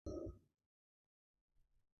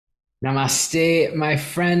Namaste, my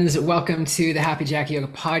friends. Welcome to the Happy Jack Yoga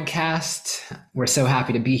podcast. We're so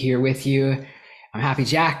happy to be here with you. I'm Happy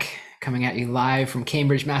Jack, coming at you live from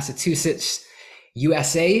Cambridge, Massachusetts,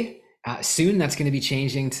 USA. Soon that's going to be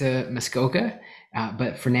changing to Muskoka.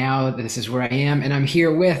 But for now, this is where I am. And I'm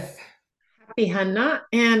here with, Happy Hannah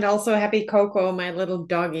and also happy Coco, my little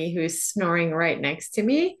doggy who's snoring right next to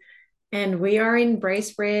me. And we are in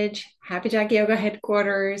Bracebridge, Happy Jack Yoga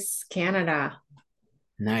headquarters, Canada.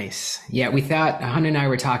 nice. Yeah, we thought, Hun and I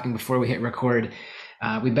were talking before we hit record.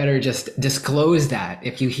 We better just disclose that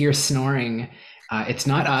if you hear snoring, it's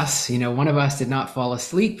not us. One of us did not fall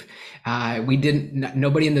asleep. We didn't.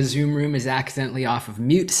 Nobody in the Zoom room is accidentally off of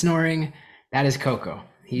mute snoring. That is Coco.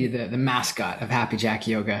 He, the mascot of Happy Jack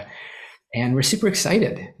Yoga, and we're super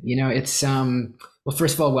excited. It's well,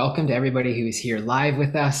 first of all, welcome to everybody who is here live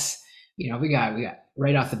with us. We got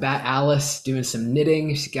right off the bat Alice doing some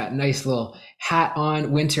knitting. She's got a nice little hat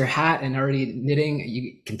on, winter hat, and already knitting.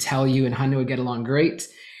 You can tell you and Hunter would get along great.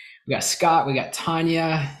 We got Scott, we got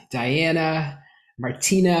Tanya, Diana,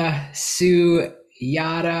 Martina, Sue,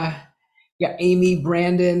 Yada. We got Amy,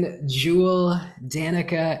 Brandon, Jewel,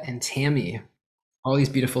 Danica, and Tammy. All these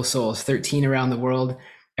beautiful souls, 13 around the world.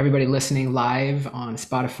 Everybody listening live on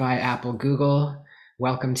Spotify, Apple, Google,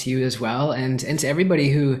 welcome to you as well. And to everybody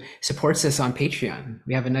who supports us on Patreon.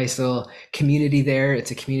 We have a nice little community there.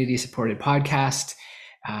 It's a community supported podcast.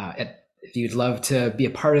 If you'd love to be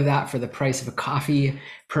a part of that for the price of a coffee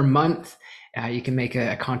per month, you can make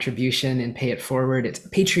a contribution and pay it forward. It's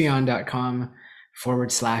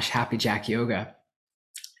patreon.com/Happy Jack Yoga.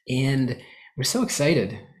 And we're so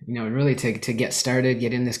excited, really to get started,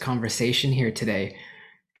 get in this conversation here today.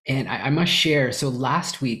 And I must share. So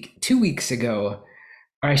last week, 2 weeks ago,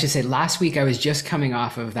 or I should say last week, I was just coming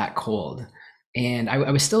off of that cold and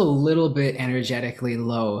I was still a little bit energetically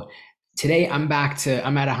low. Today, I'm at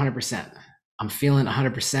 100%. I'm feeling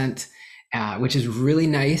 100%, which is really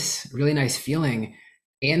nice feeling.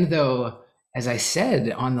 And though, as I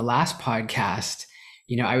said on the last podcast,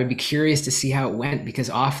 I would be curious to see how it went because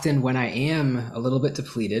often when I am a little bit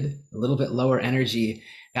depleted, a little bit lower energy,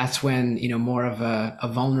 that's when, more of a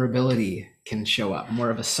vulnerability can show up,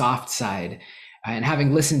 more of a soft side. And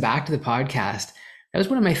having listened back to the podcast, that was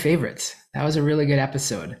one of my favorites. That was a really good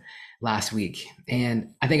episode last week.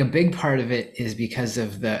 And I think a big part of it is because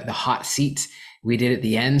of the hot seat we did at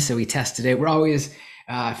the end. So we tested it. We're always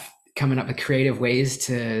coming up with creative ways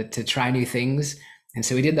to try new things. And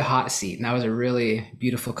so we did the hot seat, and that was a really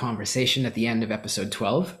beautiful conversation at the end of episode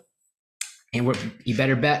 12. And you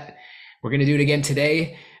better bet we're going to do it again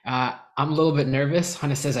today. I'm a little bit nervous.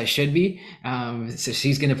 Hannah says I should be. So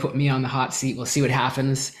she's going to put me on the hot seat. We'll see what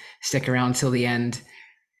happens. Stick around till the end.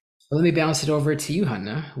 But let me bounce it over to you,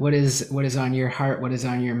 Hannah. What is on your heart? What is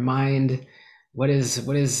on your mind? What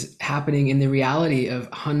is happening in the reality of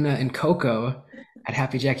Hannah and Coco at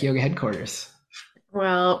Happy Jack Yoga headquarters?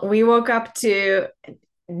 Well, we woke up to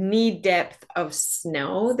knee depth of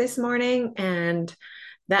snow this morning, and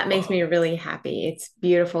that makes me really happy. It's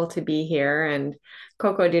beautiful to be here, and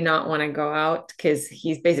Coco did not want to go out because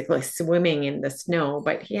he's basically swimming in the snow,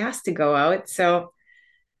 but he has to go out. So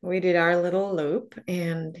we did our little loop,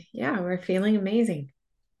 and yeah, we're feeling amazing.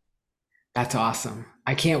 That's awesome.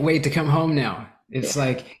 I can't wait to come home now. It's Yeah.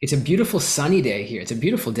 like it's a beautiful sunny day here. It's a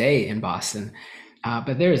beautiful day in Boston,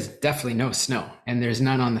 but there is definitely no snow, and there's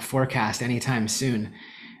none on the forecast anytime soon.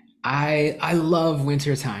 I love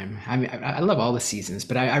wintertime. I mean, I love all the seasons,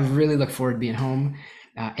 but I really look forward to being home.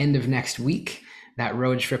 End of next week, that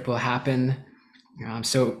road trip will happen. I'm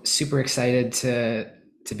so super excited to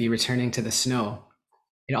be returning to the snow.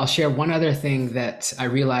 And I'll share one other thing that I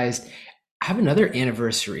realized. I have another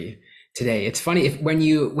anniversary today. It's funny if when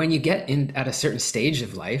you get in at a certain stage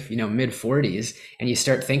of life, mid 40s, and you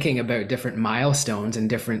start thinking about different milestones and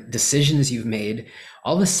different decisions you've made,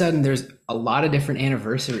 all of a sudden there's a lot of different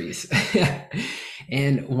anniversaries.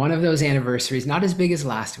 And one of those anniversaries, not as big as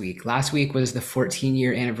last week. Last week was the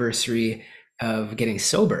 14-year anniversary of getting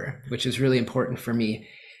sober, which is really important for me.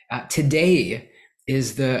 Today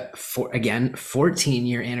is again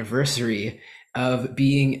 14-year anniversary of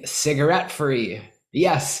being cigarette free.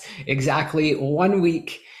 Yes, exactly 1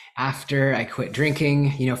 week after I quit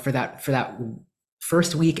drinking. For that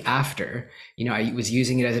first week after, I was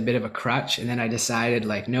using it as a bit of a crutch, and then I decided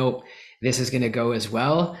like, nope, this is going to go as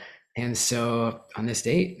well. And so on this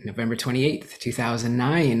date, November 28th,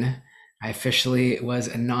 2009, I officially was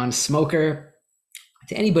a non-smoker.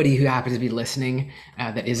 To anybody who happens to be listening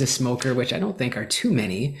that is a smoker, which I don't think are too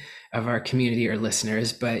many of our community or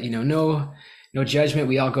listeners, but no judgment.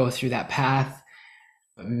 We all go through that path.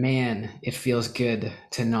 man, it feels good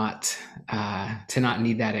to not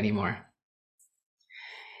need that anymore.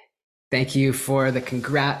 Thank you for the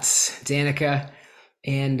congrats, Danica.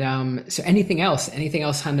 And so, anything else,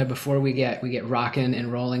 Hannah, before we get rocking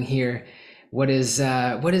and rolling here? What is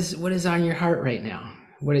on your heart right now?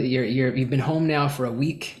 You've been home now for a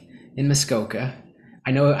week in Muskoka.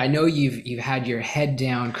 I know you've had your head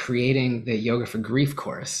down creating the Yoga for Grief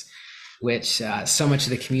course, which so much of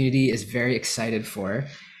the community is very excited for.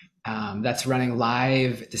 That's running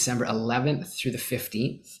live December 11th through the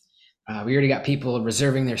 15th. We already got people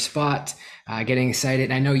reserving their spot, getting excited.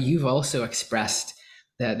 And I know you've also expressed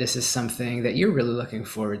that this is something that you're really looking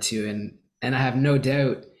forward to, and I have no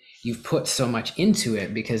doubt you've put so much into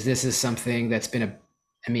it, because this is something that's been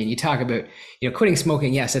I mean, you talk about, quitting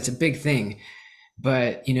smoking. Yes, that's a big thing,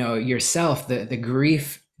 but yourself, the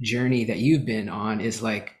grief journey that you've been on is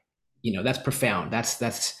like, that's profound.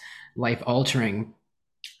 That's life altering.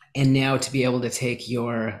 And now to be able to take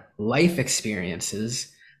your life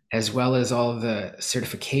experiences, as well as all the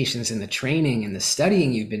certifications and the training and the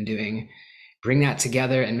studying you've been doing, bring that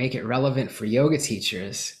together and make it relevant for yoga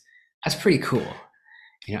teachers, that's pretty cool.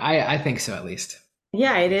 I think so, at least.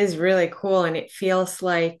 Yeah, it is really cool. And it feels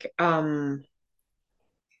like kind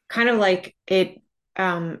of like it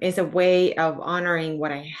is a way of honoring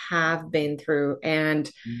what I have been through, and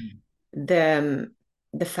Mm. the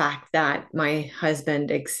the fact that my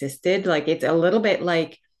husband existed. Like it's a little bit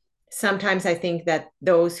like sometimes I think that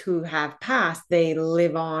those who have passed, they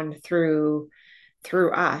live on through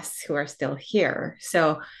us who are still here.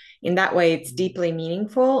 So in that way, it's deeply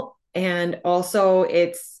meaningful. And also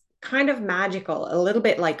it's kind of magical, a little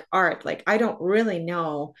bit like art. Like I don't really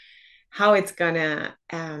know how it's gonna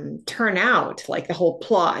turn out, like the whole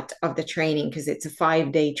plot of the training, because it's a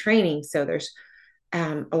 5 day training. So there's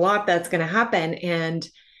a lot that's going to happen, and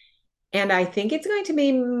I think it's going to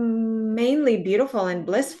be mainly beautiful and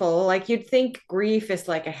blissful. Like you'd think grief is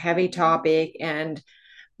like a heavy topic, and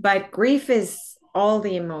but grief is all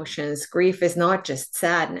the emotions. Grief is not just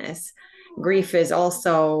sadness. Grief is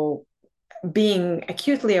also being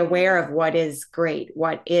acutely aware of what is great,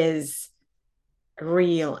 what is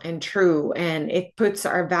real and true, and it puts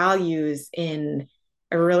our values in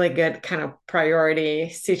a really good kind of priority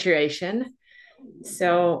situation.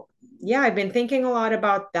 So yeah, I've been thinking a lot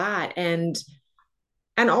about that, and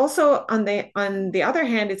also on the other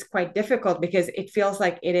hand, it's quite difficult because it feels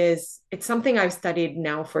like it's something I've studied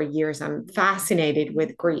now for years. I'm fascinated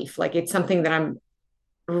with grief. Like it's something that I'm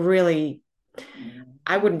really,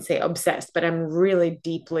 I wouldn't say obsessed, but I'm really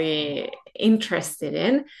deeply interested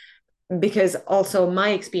in, because also my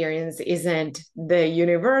experience isn't the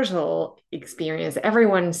universal experience.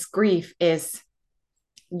 Everyone's grief is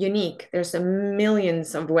unique. There's a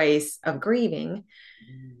millions of ways of grieving.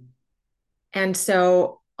 And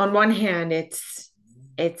so on one hand,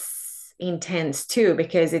 it's intense too,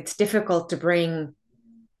 because it's difficult to bring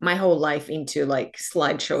my whole life into like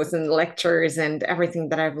slideshows and lectures and everything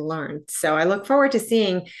that I've learned. So I look forward to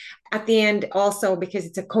seeing at the end also, because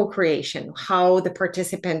it's a co-creation, how the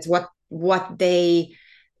participants, what they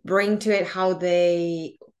bring to it, how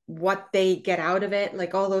they what they get out of it,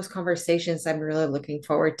 like all those conversations. I'm really looking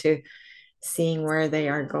forward to seeing where they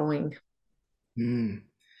are going. Mm.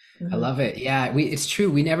 I Mhm. love it. Yeah, it's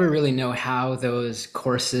true. We never really know how those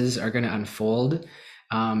courses are going to unfold.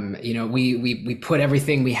 We put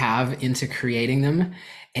everything we have into creating them,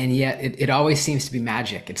 and yet it always seems to be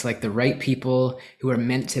magic. It's like the right people who are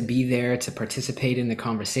meant to be there to participate in the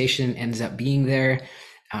conversation ends up being there.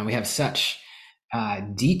 We have such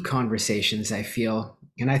deep conversations, I feel,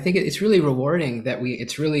 and I think it's really rewarding that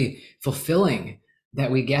it's really fulfilling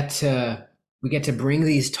that we get to bring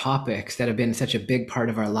these topics that have been such a big part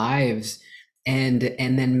of our lives, and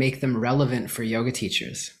then make them relevant for yoga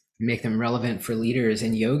teachers, make them relevant for leaders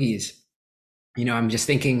and yogis. I'm just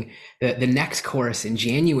thinking that the next course in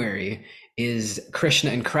January is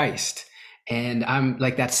Krishna and Christ. And I'm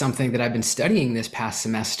like, that's something that I've been studying this past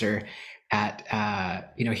semester at,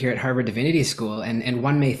 here at Harvard Divinity School. And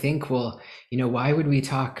one may think, well, why would we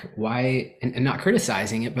talk, and not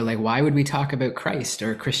criticizing it, but like, why would we talk about Christ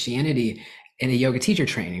or Christianity in a yoga teacher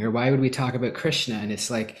training? Or why would we talk about Krishna? And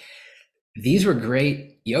it's like, these were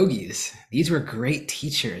great yogis. These were great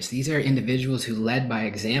teachers. These are individuals who led by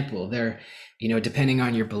example. They're, depending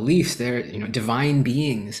on your beliefs, they're, divine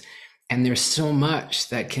beings. And there's so much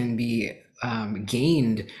that can be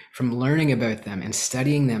gained from learning about them and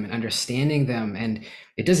studying them and understanding them. And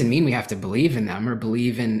it doesn't mean we have to believe in them or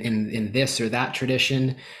believe in this or that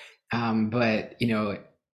tradition. But,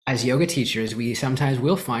 as yoga teachers, we sometimes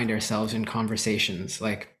will find ourselves in conversations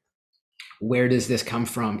like, where does this come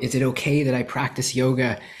from? Is it okay that I practice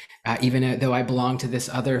yoga, even though I belong to this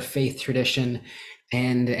other faith tradition?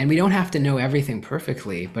 And we don't have to know everything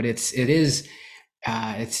perfectly, but it's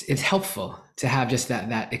helpful to have just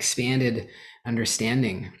that expanded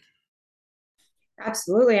understanding.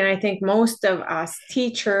 Absolutely. And I think most of us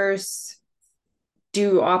teachers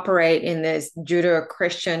do operate in this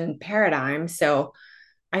Judeo-Christian paradigm. So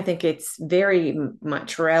I think it's very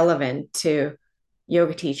much relevant to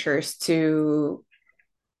yoga teachers to,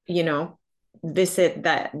 you know, visit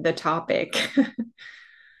the topic.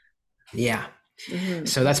 Yeah. Mhm.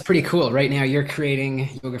 So that's pretty cool. Right now, you're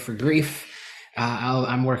creating Yoga for Grief.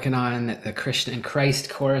 I'm working on the Christian and Christ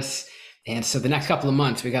course. And so the next couple of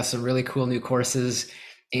months, we got some really cool new courses.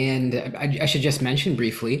 And I should just mention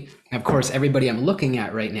briefly, of course, everybody I'm looking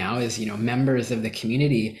at right now is, members of the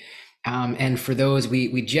community. And for those,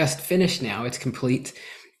 we just finished now, it's complete.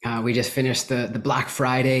 We just finished the Black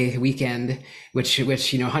Friday weekend, which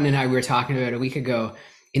Hun and I we were talking about a week ago.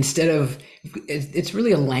 Instead of, it's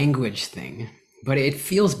really a language thing, but it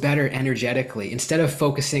feels better energetically. Instead of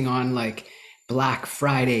focusing on like Black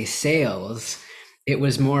Friday sales, it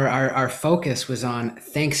was more our focus was on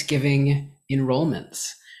Thanksgiving enrollments,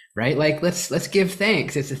 right? Like let's give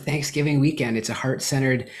thanks. It's a Thanksgiving weekend. It's a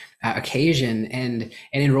heart-centered occasion, and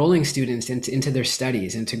enrolling students into their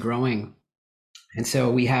studies, into growing. And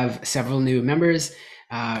so we have several new members.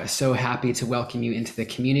 So happy to welcome you into the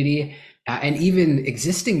community, and even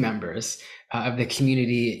existing members of the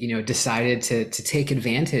community, decided to take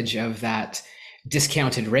advantage of that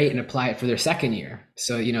discounted rate and apply it for their second year.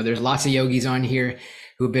 So there's lots of yogis on here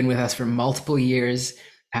who have been with us for multiple years,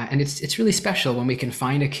 and it's really special when we can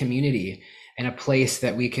find a community and a place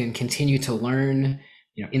that we can continue to learn,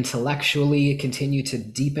 intellectually, continue to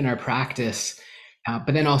deepen our practice,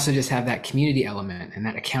 but then also just have that community element and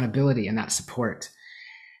that accountability and that support.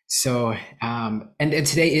 So, and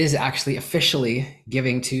today is actually officially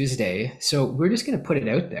Giving Tuesday. So we're just going to put it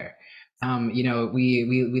out there.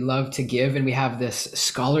 We love to give, and we have this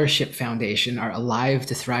scholarship foundation, our Alive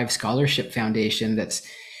to Thrive Scholarship Foundation. That's,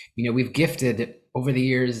 we've gifted over the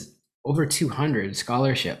years over 200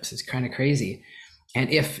 scholarships. It's kind of crazy.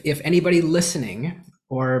 And if anybody listening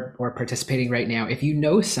or participating right now, if you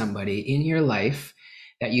know somebody in your life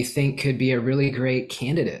that you think could be a really great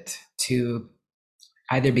candidate to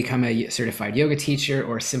either become a certified yoga teacher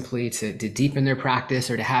or simply to deepen their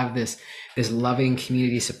practice or to have this loving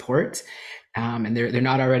community support, and they're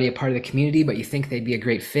not already a part of the community, but you think they'd be a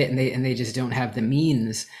great fit, and they just don't have the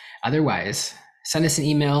means otherwise, send us an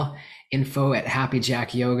email,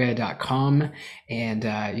 info@happyjackyoga.com,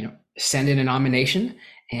 and send in a nomination.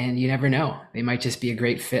 And you never know, they might just be a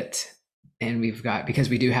great fit. And because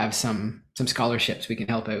we do have some scholarships we can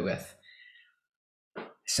help out with.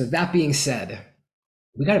 So that being said,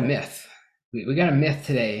 we got a myth. We got a myth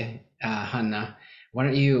today, Hanna. Why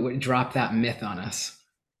don't you drop that myth on us?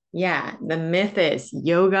 Yeah, the myth is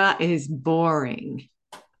yoga is boring.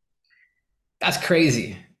 That's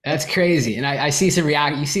crazy. That's crazy. And I see some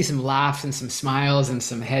you see some laughs and some smiles and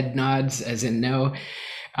some head nods as in no.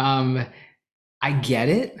 Um, I get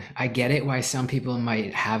it. I get it why some people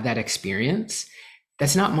might have that experience.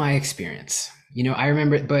 That's not my experience. I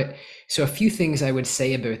remember, but so a few things I would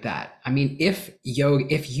say about that. I mean, if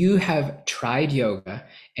you have tried yoga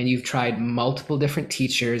and you've tried multiple different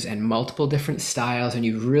teachers and multiple different styles and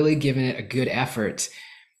you've really given it a good effort,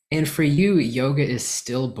 and for you, yoga is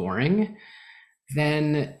still boring,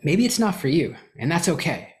 then maybe it's not for you. And that's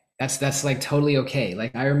okay. That's like totally okay.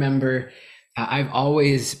 Like I remember I've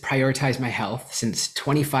always prioritized my health since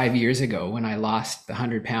 25 years ago when I lost the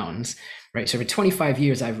 100 pounds, right? So for 25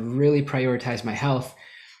 years, I've really prioritized my health.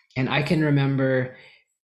 And I can remember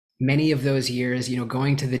many of those years,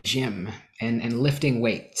 going to the gym and lifting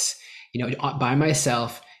weights, by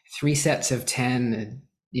myself, 3 sets of 10,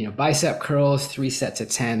 bicep curls, 3 sets of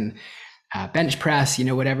 10, bench press,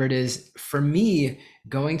 whatever it is. For me,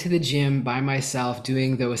 going to the gym by myself,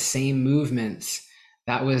 doing those same movements,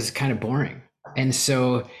 that was kind of boring. And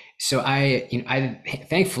so I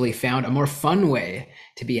thankfully found a more fun way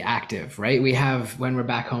to be active, right? We have, when we're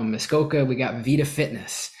back home in Muskoka, we got Vita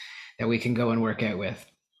Fitness that we can go and work out with.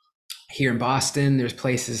 Here in Boston, there's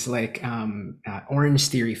places like Orange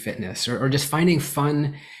Theory Fitness, or just finding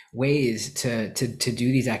fun ways to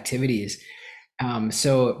do these activities.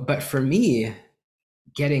 But for me,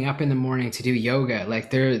 getting up in the morning to do yoga, like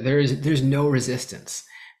there's no resistance.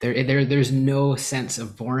 There's no sense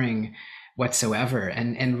of boring whatsoever.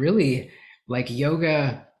 And really, like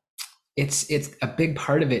yoga, it's a big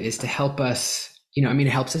part of it is to help us, it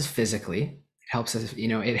helps us physically,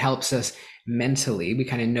 it helps us mentally. We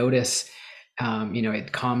kind of notice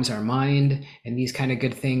It calms our mind and these kind of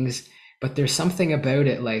good things. But there's something about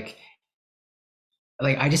it, like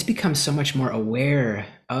I just become so much more aware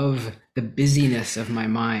of the busyness of my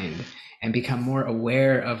mind and become more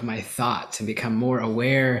aware of my thoughts and become more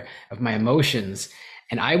aware of my emotions.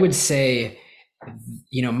 And I would say,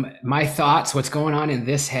 my thoughts, what's going on in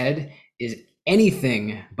this head is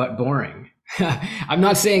anything but boring. I'm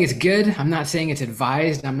not saying it's good. I'm not saying it's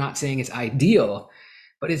advised. I'm not saying it's ideal,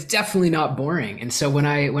 but it's definitely not boring. And so when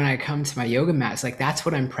I come to my yoga mat, it's like that's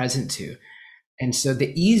what I'm present to. And so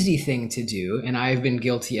the easy thing to do, and I've been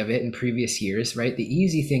guilty of it in previous years, right? The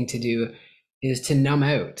easy thing to do is to numb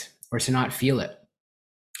out or to not feel it,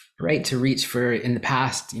 right? To reach for, in the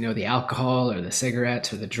past, the alcohol or the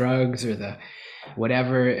cigarettes or the drugs or the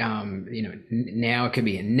whatever. Now it could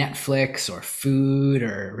be in Netflix or food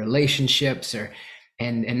or relationships,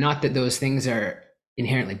 and not that those things are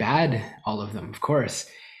inherently bad, all of them, of course,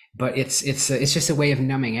 but it's just a way of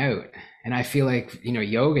numbing out. And I feel like,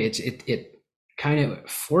 yoga, it kind of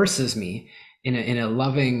forces me in a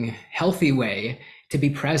loving, healthy way to be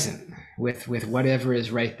present with whatever is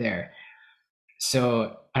right there.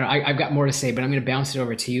 So I've got more to say, but I'm going to bounce it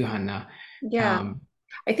over to you, Hanna. Yeah. Um,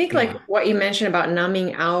 I think like yeah. what you mentioned about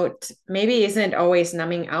numbing out maybe isn't always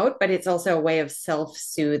numbing out, but it's also a way of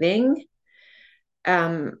self-soothing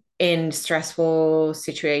in stressful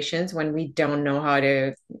situations when we don't know how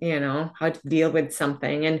to deal with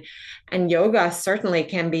something. And yoga certainly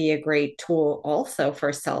can be a great tool also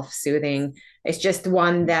for self-soothing. It's just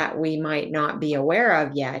one that we might not be aware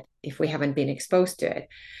of yet if we haven't been exposed to it.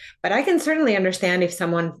 But I can certainly understand if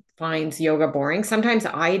someone finds yoga boring. Sometimes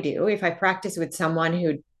I do. If I practice with someone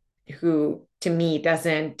who to me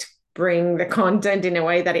doesn't bring the content in a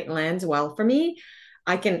way that it lands well for me,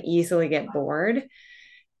 I can easily get bored.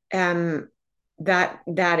 Um, that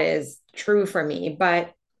is true for me.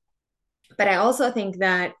 But I also think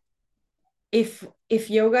that if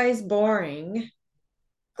yoga is boring,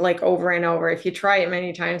 like over and over, if you try it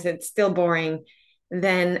many times, it's still boring,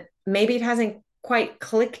 then maybe it hasn't quite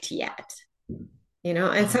clicked yet,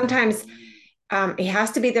 and sometimes it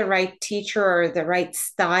has to be the right teacher or the right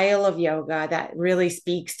style of yoga that really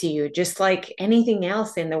speaks to you, just like anything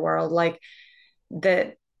else in the world. Like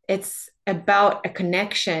the it's about a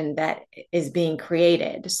connection that is being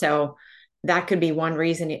created. So that could be one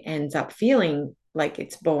reason it ends up feeling like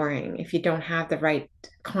it's boring if you don't have the right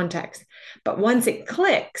context. But once it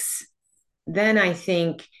clicks, then I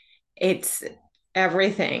think it's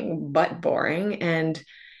everything but boring. And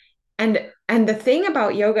the thing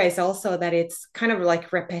about yoga is also that it's kind of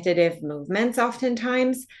like repetitive movements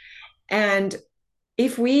oftentimes. And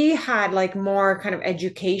if we had like more kind of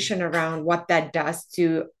education around what that does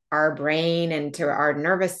to our brain and to our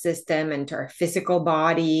nervous system and to our physical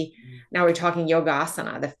body, now we're talking yoga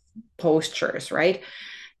asana, the postures, right?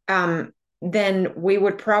 Then we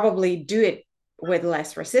would probably do it with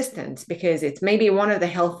less resistance, because it's maybe one of the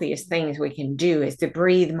healthiest things we can do is to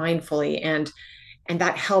breathe mindfully, and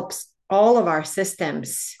that helps all of our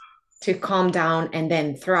systems to calm down and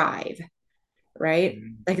then thrive, right?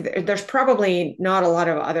 Like there's probably not a lot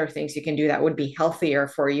of other things you can do that would be healthier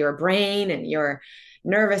for your brain and your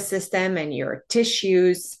nervous system and your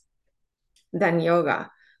tissues than yoga.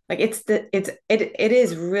 Like it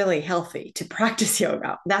is really healthy to practice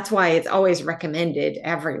yoga. That's why it's always recommended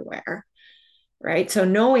everywhere, right? So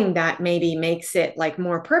knowing that maybe makes it like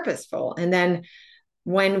more purposeful. And then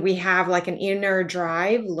when we have like an inner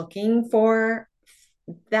drive looking for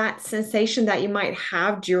that sensation that you might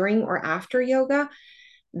have during or after yoga,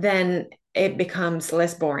 then it becomes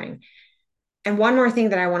less boring. And one more thing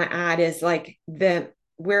that I want to add is like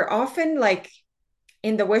we're often like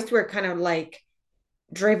in the West, we're kind of like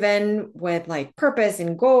driven with like purpose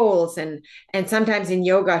and goals, and sometimes in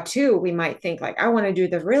yoga too we might think like I want to do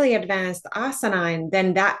the really advanced asana, and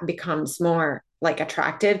then that becomes more like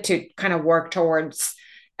attractive to kind of work towards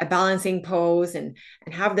a balancing pose and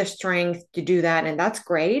have the strength to do that, and that's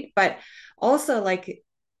great. But also like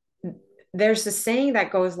there's a saying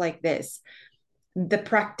that goes like this: the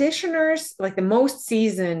practitioners, like the most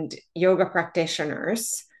seasoned yoga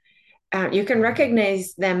practitioners, you can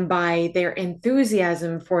recognize them by their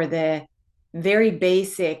enthusiasm for the very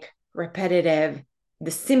basic, repetitive,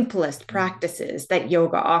 the simplest practices that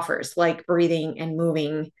yoga offers, like breathing and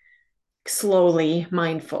moving slowly,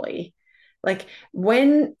 mindfully. Like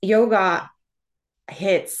when yoga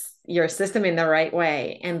hits your system in the right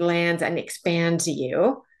way and lands and expands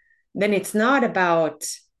you, then it's not about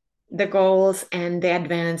the goals and the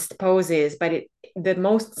advanced poses, but the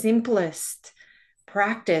most simplest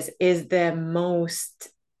practice is the most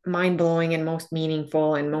mind blowing and most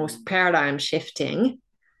meaningful and most paradigm shifting.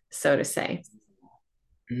 so to say.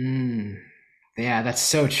 Mm. Yeah, that's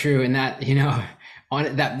so true. And that,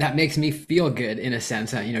 on that makes me feel good in a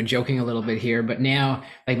sense, joking a little bit here, but now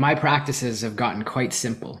like my practices have gotten quite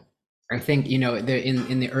simple. I think,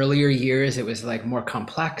 in the earlier years it was like more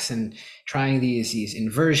complex and trying these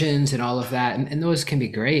inversions and all of that. And those can be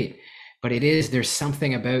great. But there's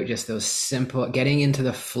something about just those simple getting into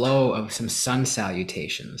the flow of some sun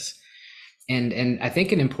salutations. And I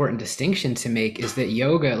think an important distinction to make is that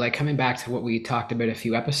yoga, like coming back to what we talked about a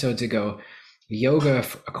few episodes ago, yoga,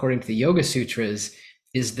 according to the Yoga Sutras,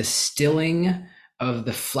 is the stilling of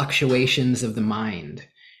the fluctuations of the mind,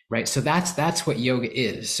 right? So that's what yoga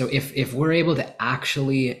is. So if we're able to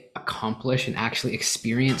actually accomplish and actually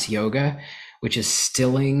experience yoga, which is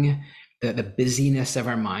stilling the busyness of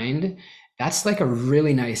our mind, that's like a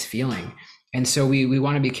really nice feeling. And so we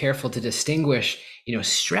want to be careful to distinguish,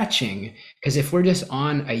 stretching, because if we're just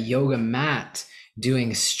on a yoga mat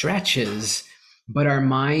doing stretches, but our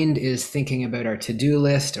mind is thinking about our to-do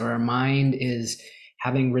list, or our mind is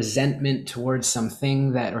having resentment towards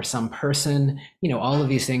something that, or some person, all of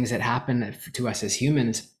these things that happen to us as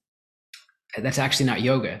humans, that's actually not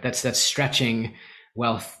yoga. That's stretching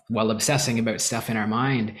while obsessing about stuff in our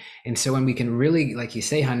mind. And so when we can really, like you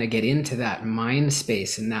say, Hannah, get into that mind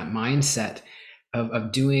space and that mindset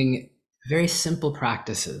of doing very simple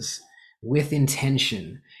practices with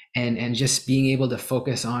intention, and just being able to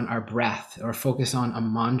focus on our breath or focus on a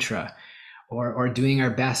mantra, or doing our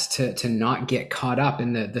best to not get caught up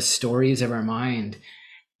in the stories of our mind,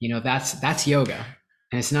 that's yoga.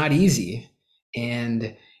 And it's not easy.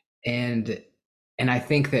 And and and I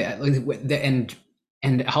think that,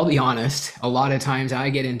 and I'll be honest, a lot of times I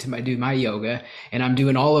get into do my yoga and I'm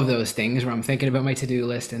doing all of those things where I'm thinking about my to-do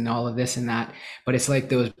list and all of this and that. But it's like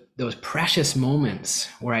those precious moments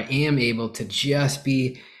where I am able to just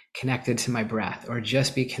be connected to my breath, or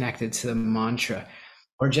just be connected to the mantra,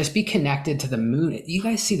 or just be connected to the moon. You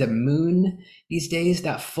guys see the moon these days,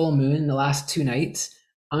 that full moon the last 2 nights?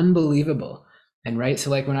 Unbelievable. And right, so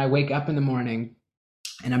like when I wake up in the morning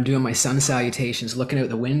and I'm doing my sun salutations, looking out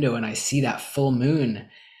the window, and I see that full moon,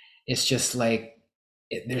 it's just like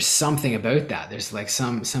there's something about that. There's like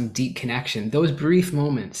some deep connection. Those brief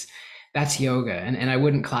moments, that's yoga, and I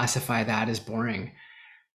wouldn't classify that as boring.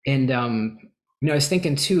 And I was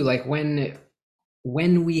thinking too, like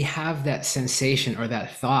when we have that sensation or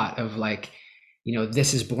that thought of like,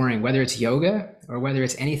 this is boring, whether it's yoga or whether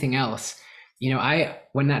it's anything else, I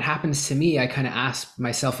when that happens to me, I kind of ask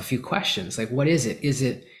myself a few questions, like, what is it? Is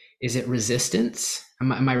it resistance?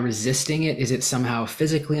 Am I resisting it? Is it somehow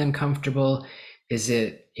physically uncomfortable? Is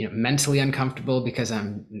it mentally uncomfortable because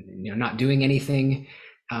I'm not doing anything?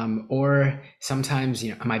 Or sometimes,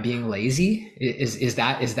 am I being lazy? Is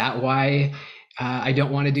that why I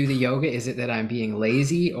don't want to do the yoga? Is it that I'm being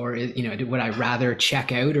lazy, or would I rather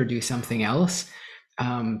check out or do something else?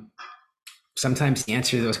 Um, Sometimes the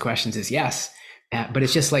answer to those questions is yes. But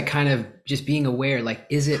it's just like kind of just being aware, like,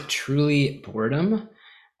 is it truly boredom,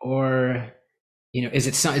 or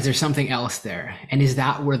is there something else there? And is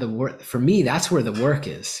that where the work, for me, that's where the work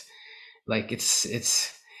is. Like it's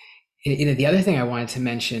the other thing I wanted to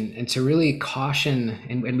mention, and to really caution,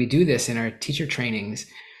 and we do this in our teacher trainings,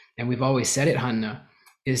 and we've always said it, Hanna,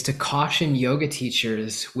 is to caution yoga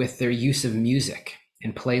teachers with their use of music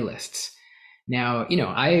and playlists. Now,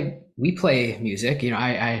 we play music.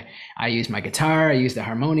 I use my guitar, I use the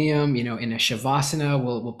harmonium. In a shavasana,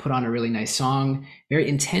 we'll put on a really nice song very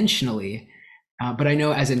intentionally. But I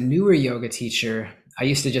know as a newer yoga teacher, I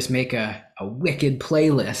used to just make a wicked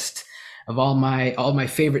playlist of all my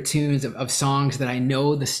favorite tunes of songs that I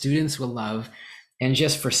know the students will love, and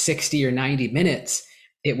just for 60 or 90 minutes,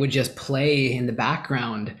 it would just play in the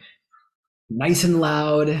background nice and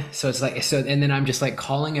loud. So it's like, and then I'm just like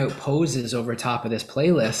calling out poses over top of this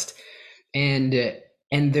playlist, and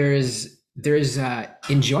there's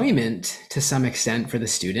enjoyment to some extent for the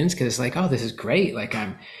students, because it's like, oh, this is great. Like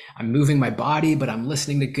I'm moving my body, but I'm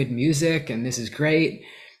listening to good music, and this is great.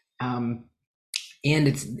 Um,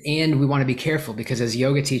 and we want to be careful, because as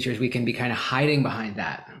yoga teachers, we can be kind of hiding behind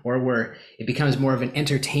that, or it becomes more of an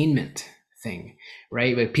entertainment thing,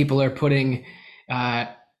 right? But people are putting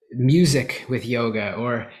music with yoga,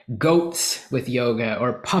 or goats with yoga,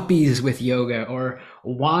 or puppies with yoga, or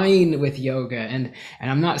wine with yoga, and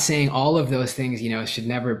I'm not saying all of those things should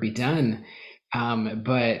never be done,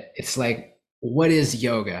 but it's like, what is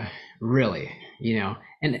yoga really?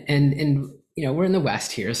 And we're in the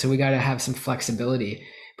West here, so we got to have some flexibility,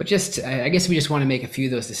 but just I guess we just want to make a few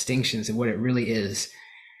of those distinctions of what it really is.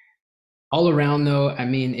 All around though, I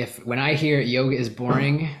mean, if when I hear yoga is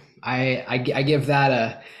boring, I give that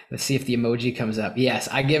a, let's see if the emoji comes up. Yes,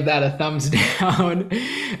 I give that a thumbs down,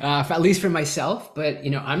 at least for myself. But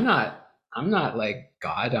I'm not like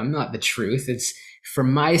God. I'm not the truth. It's for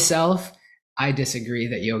myself. I disagree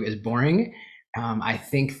that yoga is boring. I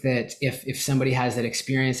think that if somebody has that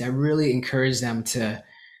experience, I really encourage them to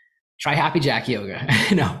try happy jack yoga.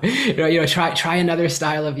 No, try another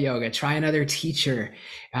style of yoga, try another teacher,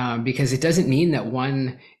 because it doesn't mean that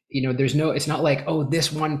one, there's no, it's not like, oh,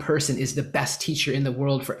 this one person is the best teacher in the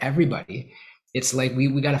world for everybody. It's like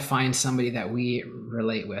we got to find somebody that we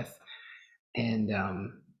relate with. And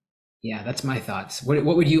yeah, that's my thoughts. What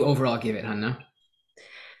would you overall give it, Hanna?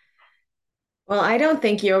 Well, I don't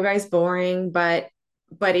think yoga is boring, but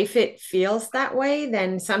if it feels that way,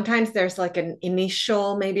 then sometimes there's like an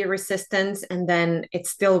initial maybe resistance, and then it's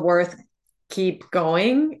still worth keep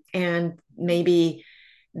going, and maybe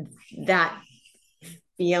that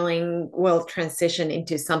feeling will transition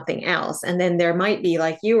into something else. And then there might be,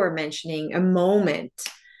 like you were mentioning, a moment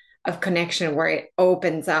of connection where it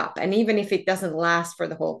opens up. And even if it doesn't last for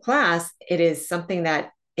the whole class, it is something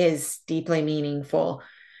that is deeply meaningful.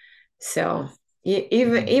 So Mhm.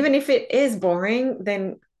 even if it is boring,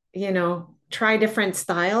 then try different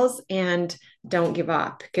styles and don't give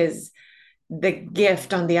up, because the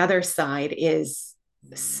gift on the other side is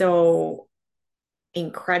so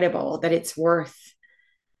incredible that it's worth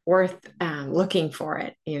looking for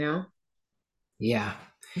it. Yeah,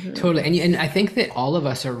 totally. Mhm. And I think that all of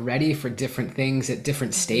us are ready for different things at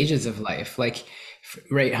different stages of life. Like,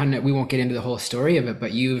 right, Hannah, we won't get into the whole story of it,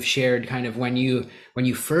 but you've shared kind of when you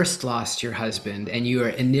first lost your husband and you were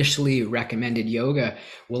initially recommended yoga.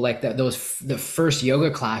 Well, like the first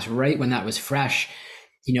yoga class, right when that was fresh,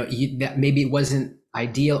 that maybe it wasn't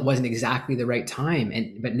ideal, it wasn't exactly the right time,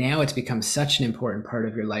 but now it's become such an important part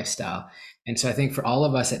of your lifestyle. And so I think for all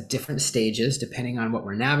of us at different stages, depending on what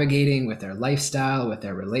we're navigating with our lifestyle, with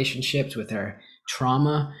our relationships, with our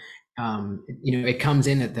trauma, it comes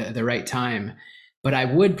in at the right time. But I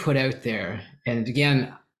would put out there, and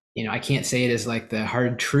again, I can't say it as like the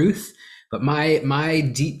hard truth, but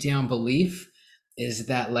my deep down belief is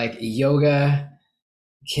that like yoga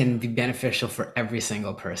can be beneficial for every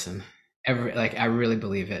single person. Like I really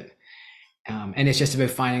believe it. And it's just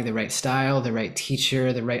about finding the right style, the right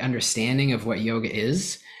teacher, the right understanding of what yoga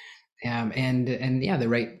is, and yeah, the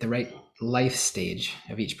right life stage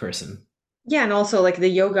of each person. Yeah, and also like the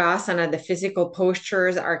yoga asana, the physical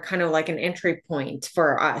postures are kind of like an entry point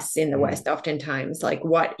for us in the Mhm. West, oftentimes. Like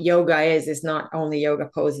what yoga is not only yoga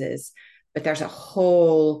poses, but there's a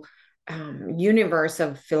whole universe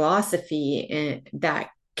of philosophy that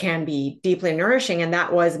can be deeply nourishing. And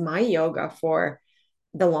that was my yoga for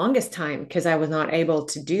the longest time because I was not able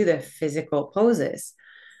to do the physical poses.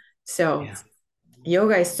 So Yeah.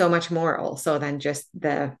 yoga is so much more also than just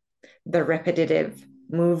the repetitive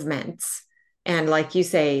movements. And like you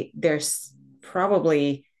say, there's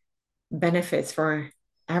probably benefits for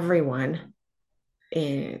everyone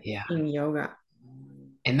Yeah. in yoga.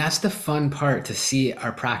 And that's the fun part, to see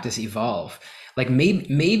our practice evolve. Like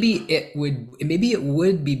maybe it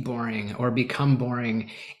would be boring or become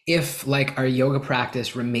boring if like our yoga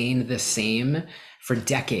practice remained the same for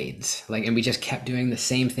decades, like, and we just kept doing the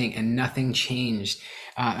same thing and nothing changed.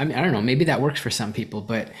 I mean, I don't know, maybe that works for some people,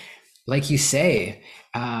 but like you say,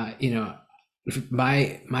 uh, you know,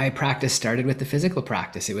 my practice started with the physical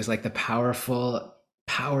practice. It was like the powerful,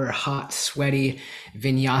 power, hot, sweaty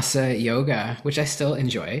vinyasa yoga, which I still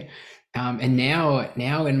enjoy. And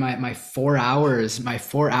now in my 4 hours, my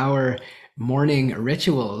 4 hour morning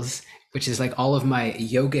rituals, which is like all of my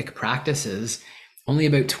yogic practices, only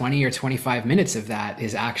about 20 or 25 minutes of that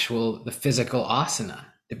is actual the physical asana.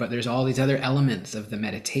 But there's all these other elements of the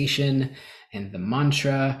meditation and the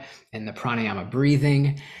mantra and the pranayama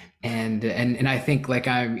breathing. And I think, like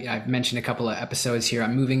I've mentioned a couple of episodes here,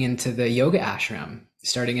 I'm moving into the yoga ashram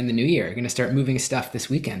starting in the new year. I'm going to start moving stuff this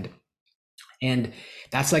weekend. And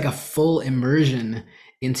that's like a full immersion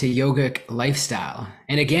into yogic lifestyle.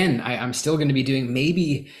 And again, I'm still going to be doing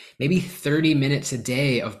maybe 30 minutes a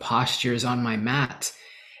day of postures on my mat,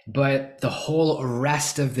 but the whole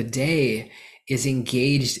rest of the day is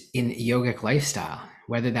engaged in yogic lifestyle,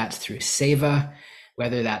 whether that's through seva,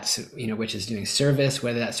 whether that's, which is doing service,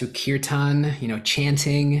 whether that's through kirtan,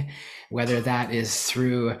 chanting, whether that is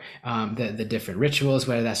through the different rituals,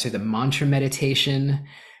 whether that's through the mantra meditation,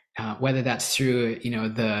 whether that's through,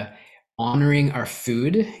 the honoring our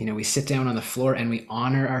food. We sit down on the floor and we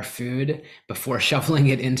honor our food before shoveling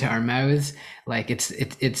it into our mouths. Like it's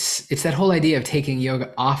that whole idea of taking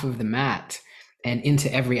yoga off of the mat and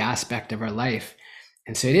into every aspect of our life.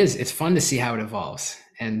 And so it's fun to see how it evolves.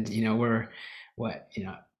 And we're what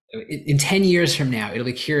in 10 years from now, it'll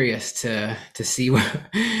be curious to see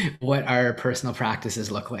what our personal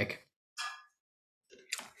practices look like.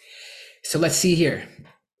 So let's see here.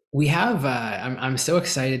 We have, I'm so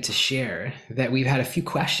excited to share that we've had a few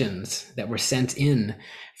questions that were sent in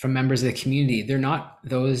from members of the community. They're not,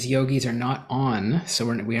 those yogis are not on, so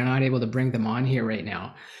we are not able to bring them on here right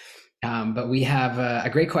now. But we have a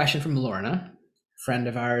great question from Lorna, friend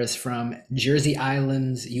of ours from Jersey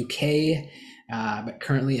Islands, UK, but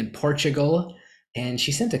currently in Portugal. And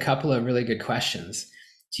she sent a couple of really good questions.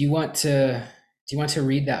 Do you want to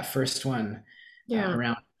read that first one Yeah.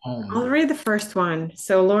 around I'll home? read the first one.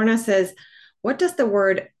 So Lorna says, what does the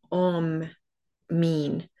word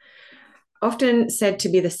mean? Often said to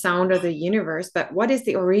be the sound of the universe, but what is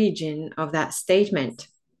the origin of that statement?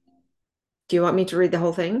 Do you want me to read the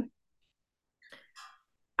whole thing?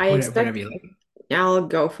 I Whatever expect you like. I'll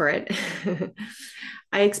go for it.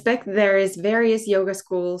 I expect there is various yoga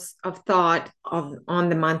schools of thought on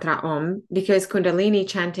the mantra Om because Kundalini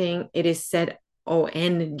chanting it is said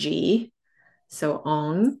ONG, so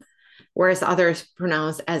Ong, whereas others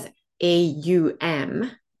pronounce as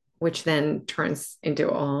AUM, which then turns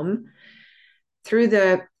into Om. Through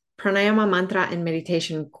the pranayama mantra and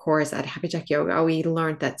meditation course at Happy Jack Yoga, we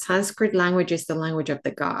learned that Sanskrit language is the language of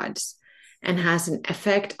the gods and has an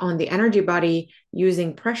effect on the energy body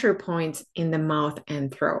using pressure points in the mouth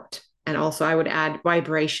and throat. And also, I would add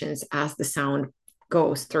vibrations as the sound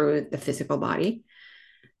goes through the physical body.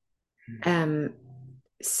 Um,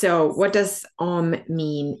 so, what does Om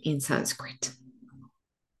mean in Sanskrit?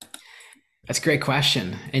 That's a great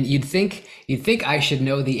question. And you'd think I should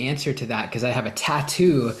know the answer to that because I have a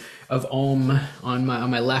tattoo of Om on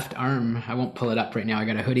my left arm. I won't pull it up right now. I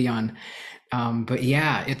got a hoodie on. But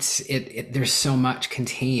yeah, there's so much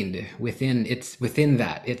contained within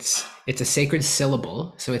that. It's a sacred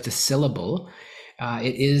syllable, so it's a syllable.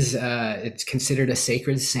 It's considered a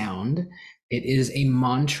sacred sound. It is a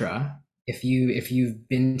mantra. If you've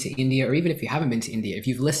been to India, or even if you haven't been to India, if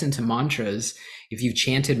you've listened to mantras, if you've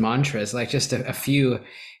chanted mantras, like just a few, if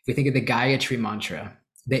we think of the Gayatri mantra,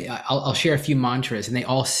 I'll share a few mantras, and they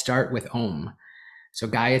all start with Om. So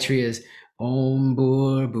Gayatri is Om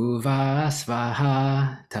Bhur Bhuva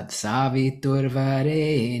Svaha Tatsavitur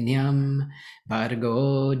Varenyam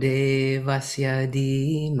Bhargo Devasya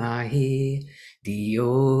Dhimahi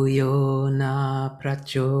Dio Yo Na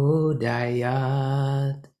Prachodayat.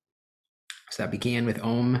 So that began with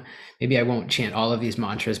Om. Maybe I won't chant all of these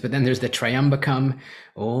mantras, but then there's the Trayambakam.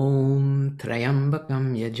 Om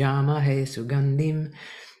Trayambakam Yajamahe Sugandhim.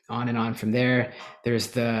 On and on from there. There's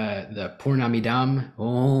the Purnamidam.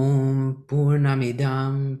 Om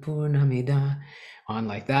Purnamidam Purnamidam. On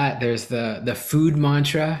like that. There's the food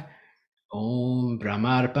mantra. Om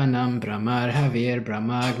Brahmarpanam Brahmarhavir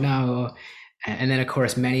Brahmagnao. And then of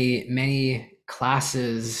course many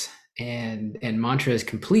classes and mantras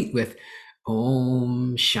complete with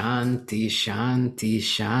Om Shanti Shanti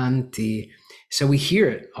Shanti. So we hear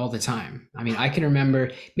it all the time. I mean, I can remember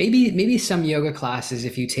maybe some yoga classes,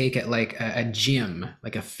 if you take it like a gym,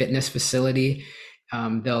 like a fitness facility,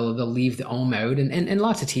 they'll leave the Om out, and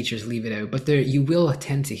lots of teachers leave it out, but there you will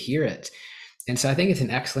tend to hear it. And so I think it's an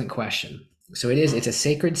excellent question. So it's a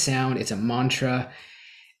sacred sound, it's a mantra.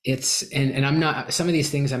 And I'm not, some of these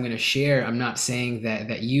things I'm going to share, I'm not saying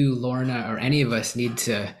that you, Lorna, or any of us need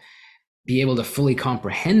to be able to fully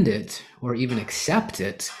comprehend it or even accept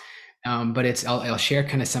it. But I'll share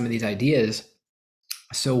kind of some of these ideas.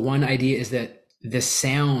 So one idea is that the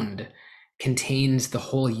sound contains the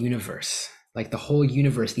whole universe, like the whole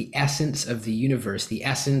universe, the essence of the universe, the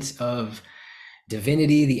essence of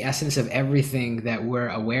divinity, the essence of everything that we're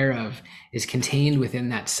aware of is contained within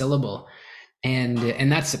that syllable. And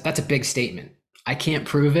that's a big statement. I can't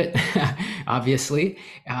prove it, obviously,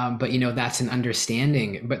 but that's an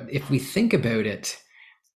understanding. But if we think about it,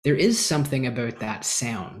 there is something about that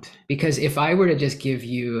sound. Because if I were to just give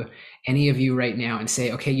you, any of you right now, and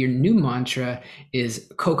say, okay, your new mantra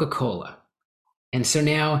is Coca-Cola. And so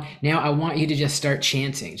now I want you to just start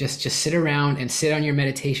chanting. Just sit around and sit on your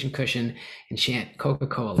meditation cushion and chant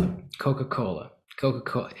Coca-Cola, Coca-Cola,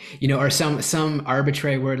 Coca-Cola, or some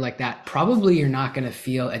arbitrary word like that. Probably you're not going to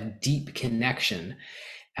feel a deep connection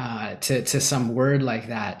to some word like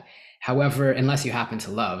that. However, unless you happen to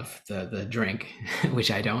love the drink, which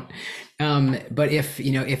I don't. But if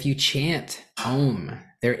you chant Om,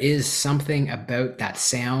 there is something about that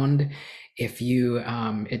sound. If you,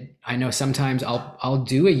 I know sometimes I'll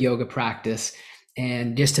do a yoga practice,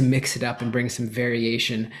 and just to mix it up and bring some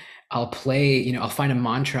variation, I'll play, I'll find a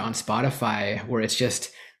mantra on Spotify where it's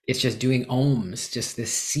just doing ohms, just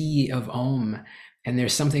this sea of Om, and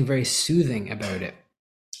there's something very soothing about it.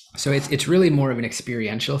 So it's really more of an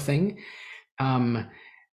experiential thing. Um,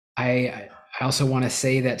 I also want to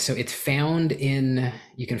say that so it's found in,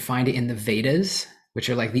 you can find it in the Vedas, which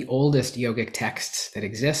are like the oldest yogic texts that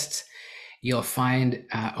exists. You'll find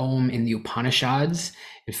Om in the Upanishads.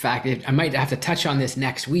 In fact, I might have to touch on this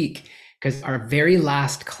next week because our very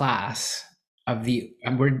last class of the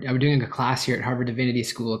we're doing a class here at Harvard Divinity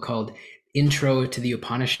School called Intro to the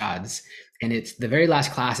Upanishads, and it's the very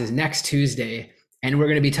last class is next Tuesday, and we're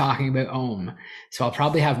going to be talking about Om. So I'll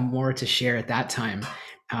probably have more to share at that time.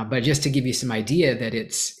 But just to give you some idea that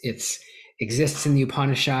it's exists in the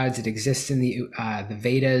Upanishads, it exists in the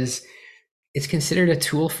Vedas. It's considered a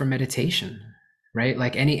tool for meditation, right?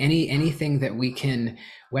 Like anything that we can,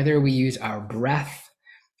 whether we use our breath,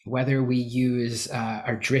 whether we use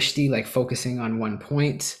our drishti, like focusing on one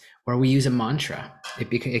point, or we use a mantra,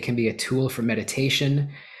 it can be a tool for meditation.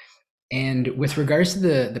 And with regards to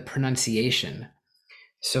the pronunciation,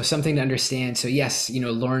 so something to understand. So yes,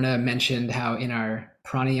 Lorna mentioned how in our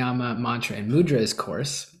pranayama, mantra, and mudras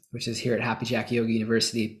course, which is here at Happy Jack Yoga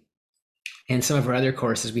University, and some of our other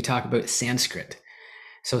courses, we talk about Sanskrit.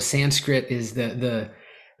 So Sanskrit is the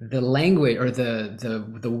language, or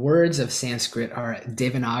the words of Sanskrit are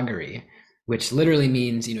Devanagari, which literally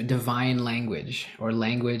means divine language or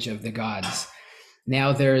language of the gods.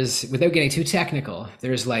 Now there's, without getting too technical,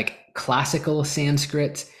 there's like classical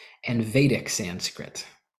Sanskrit and Vedic Sanskrit.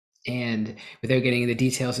 And without getting into the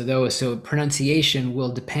details of those, so pronunciation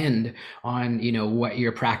will depend on what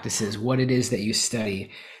your practice is, what it is that you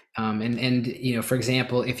study. And for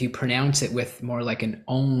example, if you pronounce it with more like an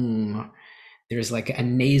om, there's like a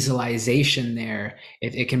nasalization there.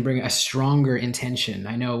 It can bring a stronger intention.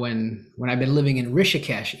 I know when I've been living in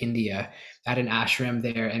Rishikesh, India, at an ashram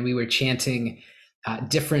there, and we were chanting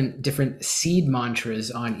different seed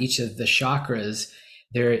mantras on each of the chakras.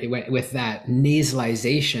 There, it went with that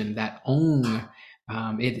nasalization, that om.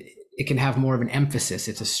 It can have more of an emphasis.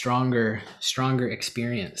 It's a stronger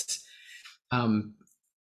experience.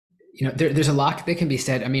 There's a lot that can be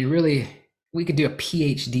said. I mean, really, we could do a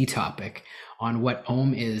PhD topic on what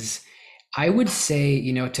Om is. I would say,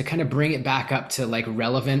 to kind of bring it back up to like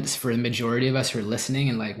relevance for the majority of us who are listening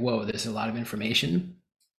and like, whoa, there's a lot of information.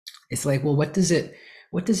 It's like, well, what does it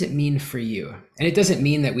mean for you? And it doesn't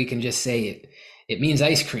mean that we can just say it means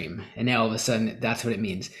ice cream and now all of a sudden that's what it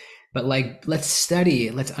means. But like, let's study,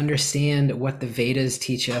 let's understand what the Vedas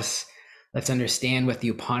teach us. Let's understand what the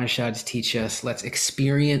Upanishads teach us. Let's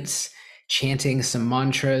experience chanting some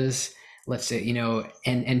mantras. Let's say,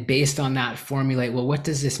 and based on that formulate, well, what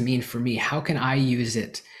does this mean for me? How can I use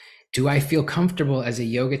it? Do I feel comfortable as a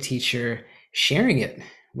yoga teacher sharing it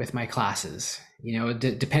with my classes?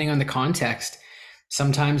 Depending on the context,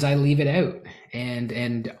 sometimes I leave it out,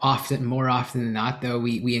 and more often than not, though,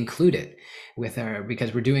 we include it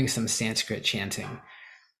because we're doing some Sanskrit chanting.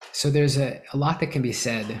 So there's a lot that can be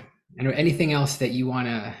said. And anything else that you want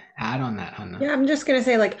to add on that, Hanna? Yeah, I'm just gonna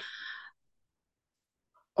say like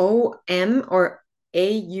OM or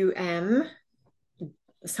AUM.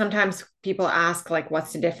 Sometimes people ask like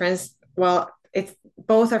what's the difference? Well, it's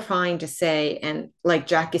both are fine to say, and like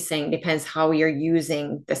Jack is saying, depends how you're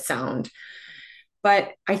using the sound.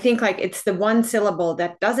 But I think like it's the one syllable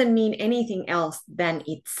that doesn't mean anything else than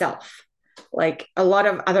itself. Like a lot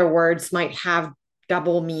of other words might have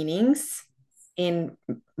double meanings in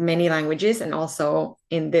many languages and also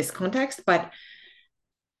in this context, but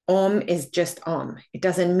Om is just Om. It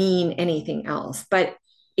doesn't mean anything else, but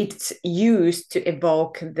it's used to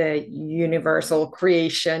evoke the universal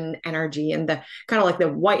creation energy and the kind of like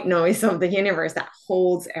the white noise of the universe that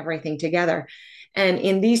holds everything together. And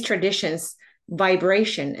in these traditions,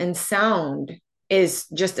 vibration and sound is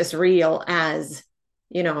just as real as,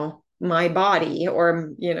 my body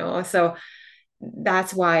or, so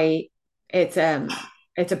that's why it's a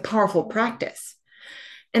powerful practice.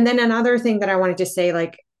 And then another thing that I wanted to say,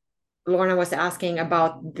 like Lorna was asking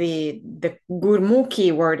about the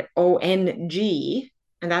Gurmukhi word ONG,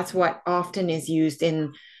 and that's what often is used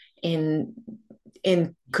in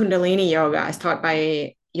Kundalini yoga, as taught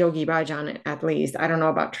by Yogi Bhajan, at least. I don't know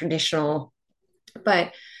about traditional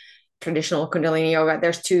Kundalini yoga.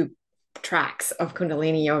 There's two tracks of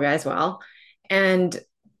Kundalini yoga as well, and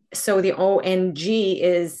so the ONG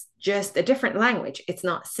is just a different language. It's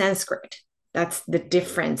not Sanskrit. That's the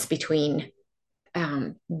difference between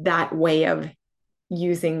that way of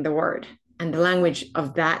using the word. And the language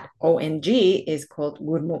of that ONG is called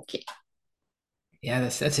Gurmukhi. Yeah,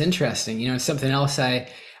 that's interesting. Something else I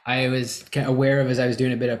was kind of aware of as I was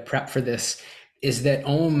doing a bit of prep for this is that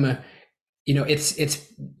Om,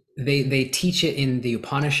 it's they teach it in the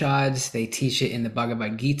Upanishads, they teach it in the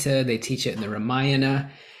Bhagavad Gita, they teach it in the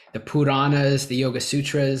Ramayana. the Puranas, the Yoga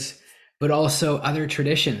Sutras, but also other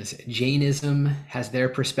traditions. Jainism has their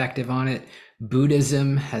perspective on it.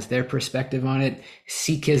 Buddhism has their perspective on it.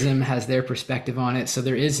 Sikhism has their perspective on it. So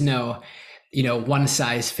there is no, one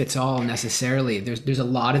size fits all necessarily. There's a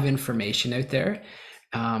lot of information out there,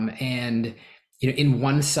 and in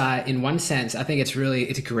one sense, I think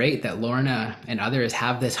it's great that Lorna and others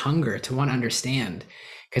have this hunger to want to understand,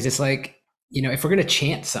 because it's like, if we're going to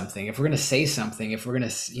chant something, if we're going to say something, if we're going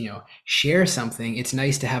to, share something, it's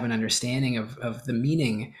nice to have an understanding of the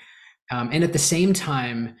meaning. And at the same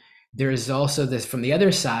time, there is also this from the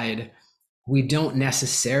other side. We don't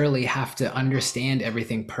necessarily have to understand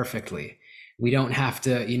everything perfectly. We don't have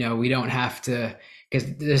to,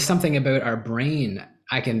 because there's something about our brain.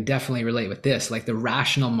 I can definitely relate with this. Like the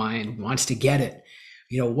rational mind wants to get it.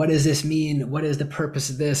 What does this mean? What is the purpose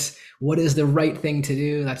of this? What is the right thing to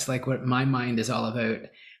do? That's like what my mind is all about.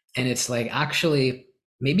 And it's like, actually,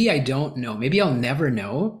 maybe I don't know. Maybe I'll never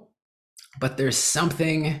know. But there's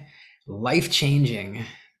something life-changing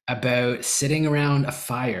about sitting around a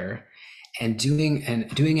fire and doing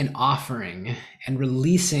an offering and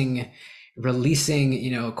releasing,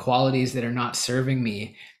 qualities that are not serving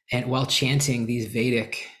me, and while chanting these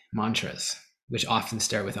Vedic mantras, which often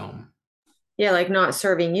start with Om. Yeah, like not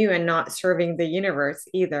serving you and not serving the universe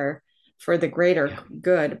either, for the greater Yeah.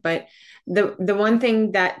 good. But the one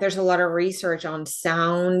thing that there's a lot of research on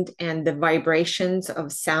sound and the vibrations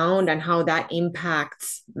of sound and how that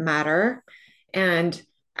impacts matter. And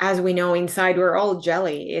as we know, inside we're all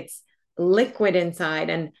jelly. It's liquid inside,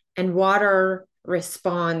 and water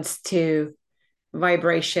responds to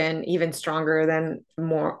vibration even stronger than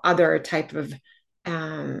more other type of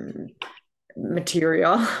um,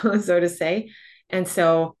 material, so to say. And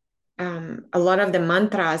so a lot of the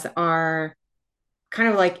mantras are kind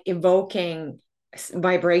of like evoking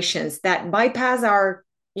vibrations that bypass our,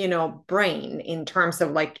 brain in terms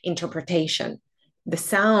of like interpretation. The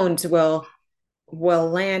sounds will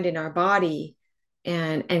land in our body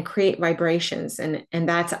and create vibrations, and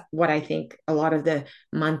that's what I think a lot of the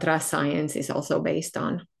mantra science is also based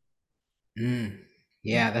on. Mm.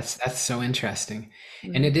 Yeah, that's so interesting.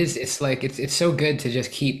 And Mm. it's so good to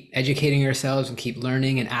just keep educating ourselves and keep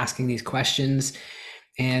learning and asking these questions,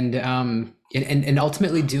 and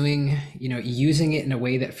ultimately doing, using it in a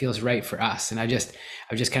way that feels right for us. And I was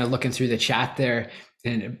just kind of looking through the chat there,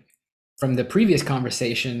 and from the previous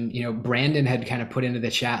conversation, Brandon had kind of put into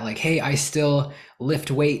the chat like, "Hey, I still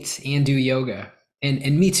lift weights and do yoga."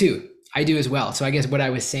 And me too. I do as well. So I guess what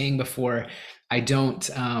I was saying before, I don't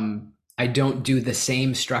I don't do the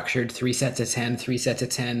same structured 3 sets of 10, 3 sets of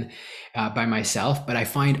 10 by myself, but I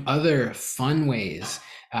find other fun ways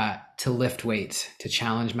to lift weights, to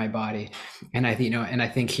challenge my body. And I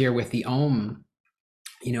think here with the Om,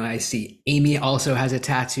 I see Amy also has a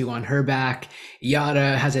tattoo on her back.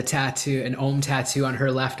 Yara has a tattoo, an Om tattoo on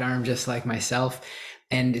her left arm, just like myself.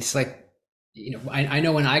 And it's like, I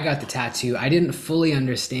know when I got the tattoo, I didn't fully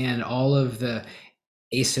understand all of the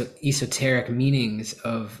esoteric meanings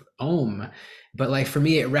of Om, but like for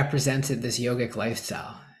me, it represented this yogic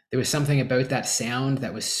lifestyle. There was something about that sound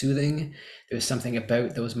that was soothing. There was something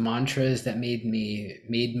about those mantras that made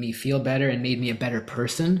me feel better and made me a better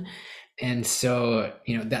person. And so,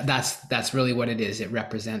 that's really what it is. It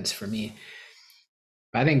represents for me.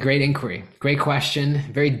 I think great inquiry, great question,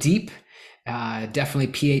 very deep, definitely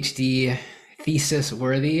PhD thesis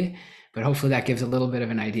worthy, but hopefully that gives a little bit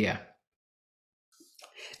of an idea.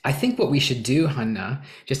 I think what we should do, Hanna,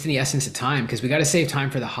 just in the essence of time, because we got to save time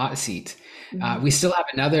for the hot seat. Mhm. We still have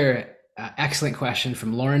another excellent question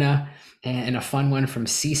from Lorna and a fun one from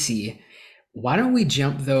Cece. Why don't we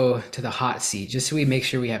jump though to the hot seat, just so we make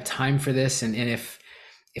sure we have time for this, and if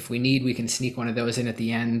we need, we can sneak one of those in at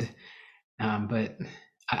the end. But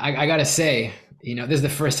I gotta say, this is the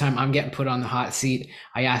first time I'm getting put on the hot seat.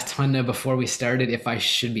 I asked Hanna before we started if I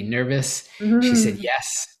should be nervous. She said Mhm.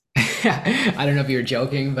 yes. I don't know if you were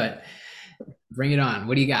joking, but bring it on.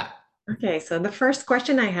 What do you got? Okay, so the first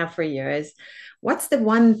question I have for you is, what's the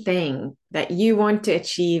one thing that you want to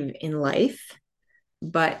achieve in life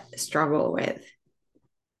but struggle with?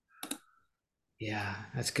 Yeah,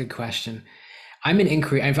 that's a good question. I'm an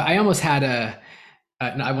inquiry. I almost had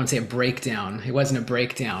no, I won't say a breakdown. It wasn't a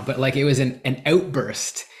breakdown, but like it was an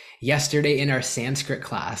outburst yesterday in our Sanskrit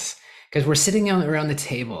class, because we're sitting around the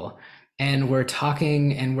table and we're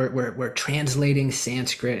talking and we're translating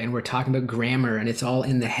Sanskrit and we're talking about grammar, and it's all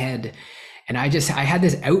in the head. And I had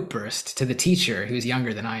this outburst to the teacher, who's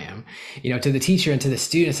younger than I am, to the teacher and to the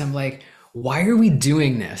students. I'm like, why are we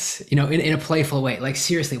doing this? In a playful way. Like,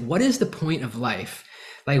 seriously, what is the point of life?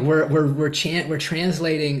 Like we're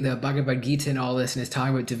translating the Bhagavad Gita and all this, and it's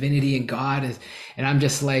talking about divinity and God, and I'm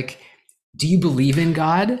just like, do you believe in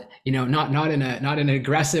God? You know, not in an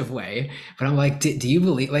aggressive way, but I'm like, do you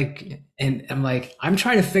believe like? And I'm like, I'm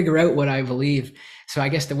trying to figure out what I believe. So I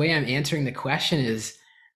guess the way I'm answering the question is,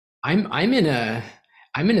 I'm in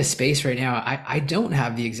a space right now. I don't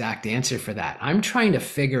have the exact answer for that. I'm trying to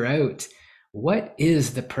figure out what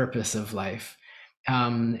is the purpose of life,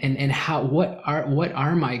 and how what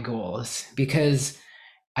are my goals? Because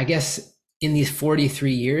I guess in these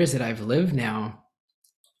 43 years that I've lived now,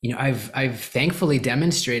 you know, I've thankfully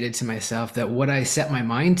demonstrated to myself that what I set my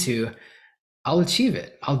mind to, I'll achieve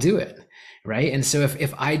it. I'll do it. Right. And so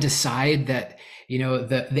if I decide that, you know,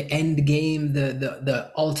 the end game,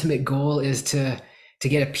 the ultimate goal is to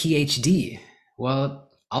get a PhD, well,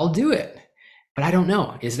 I'll do it. But I don't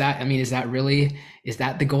know. Is that, I mean, is that really, is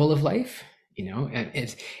that the goal of life? You know,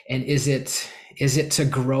 and is it to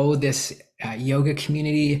grow this yoga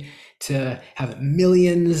community, to have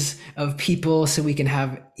millions of people so we can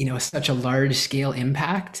have, you know, such a large scale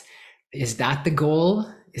impact? Is that the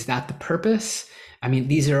goal? Is that the purpose? I mean,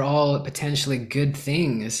 these are all potentially good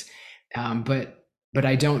things, but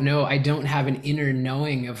I don't know. I don't have an inner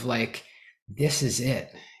knowing of like, this is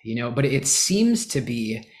it, you know. But it seems to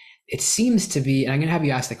be, and I'm gonna have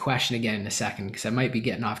you ask the question again in a second because I might be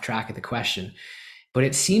getting off track of the question. But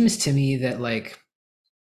it seems to me that like,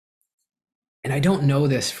 and I don't know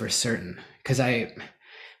this for certain because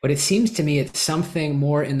but it seems to me it's something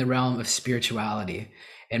more in the realm of spirituality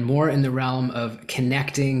and more in the realm of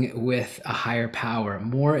connecting with a higher power,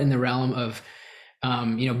 more in the realm of,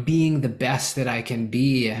 you know, being the best that I can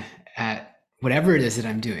be at whatever it is that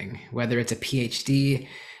I'm doing, whether it's a PhD,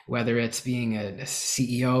 whether it's being a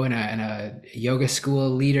CEO and a yoga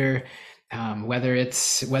school leader,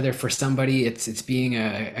 whether for somebody it's being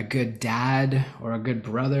a good dad or a good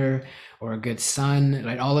brother or a good son,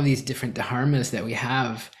 right? All of these different dharmas that we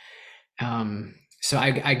have. So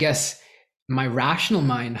I guess my rational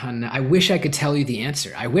mind, Hun, I wish I could tell you the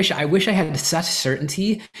answer. I wish I had such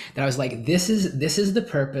certainty that I was like, this is the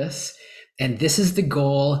purpose and this is the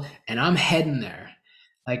goal, and I'm heading there.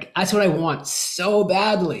 Like that's what I want so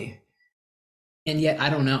badly. And yet I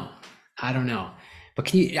don't know. I don't know. But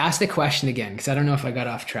can you ask the question again? Because I don't know if I got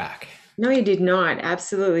off track. No, you did not.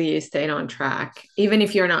 Absolutely, you stayed on track, even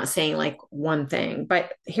if you're not saying like one thing.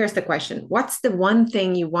 But here's the question. What's the one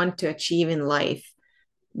thing you want to achieve in life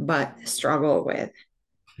but struggle with?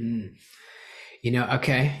 Hmm. You know,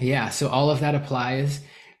 okay, yeah. So all of that applies.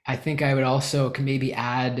 I think I would also maybe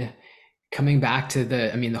add, coming back to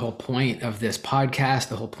the, I mean, the whole point of this podcast,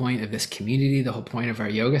 the whole point of this community, the whole point of our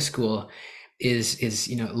yoga school is,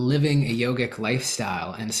 you know, living a yogic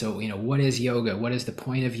lifestyle. And so, you know, what is yoga? What is the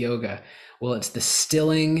point of yoga? Well, it's the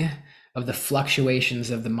stilling of the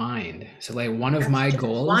fluctuations of the mind. So like one of That's my just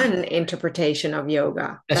goals, one interpretation of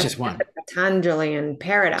yoga. that's That's just the one. Patanjalian It's true.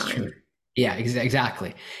 paradigm. Yeah,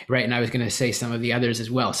 exactly. Right. And I was going to say some of the others as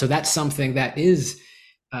well. So that's something that is,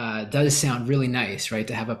 does sound really nice, right?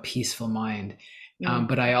 To have a peaceful mind. Mm.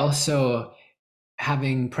 But I also,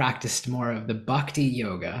 having practiced more of the bhakti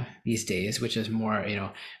yoga these days, which is more, you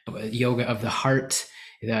know, yoga of the heart,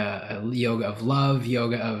 the yoga of love,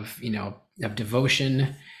 yoga of, you know, of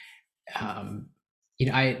devotion. Um, you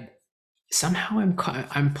know, I somehow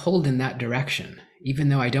I'm pulled in that direction, even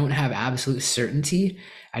though I don't have absolute certainty.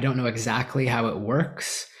 I don't know exactly how it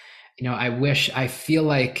works. You know, I feel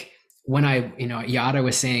like when I, you know, Yada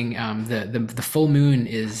was saying, the full moon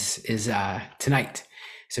is tonight.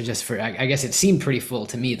 So just for, I guess it seemed pretty full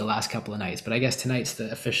to me the last couple of nights, but I guess tonight's the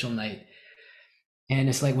official night. And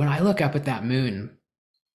it's like when I look up at that moon,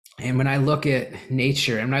 and when I look at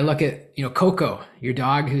nature, and when I look at, you know, Coco, your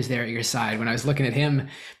dog who's there at your side, when I was looking at him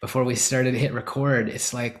before we started to hit record,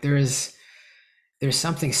 it's like there's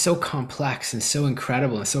something so complex and so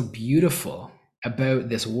incredible and so beautiful about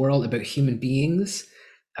this world, about human beings,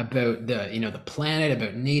 about the, you know, the planet,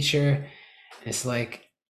 about nature. It's like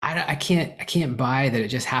I can't buy that it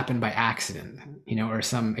just happened by accident, you know, or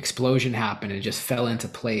some explosion happened and it just fell into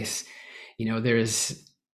place. You know,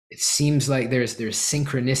 it seems like there's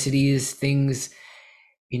synchronicities, things,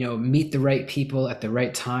 you know, meet the right people at the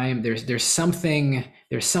right time. There's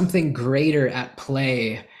something greater at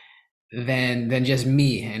play than just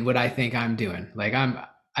me and what I think I'm doing. Like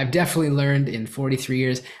I've definitely learned in 43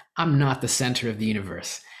 years, I'm not the center of the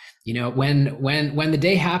universe. You know, when the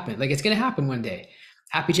day happened, like it's gonna happen one day.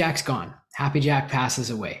 Happy Jack's gone. Happy Jack passes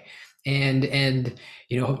away. And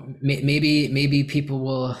you know, maybe people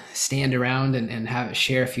will stand around and have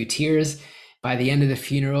share a few tears. By the end of the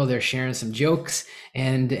funeral, they're sharing some jokes,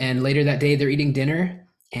 and later that day they're eating dinner.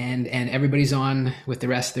 and everybody's on with the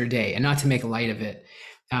rest of their day. And not to make light of it,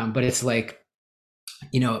 but it's like,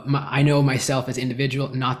 I know myself as individual,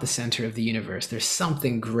 not the center of the universe. There's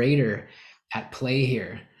something greater at play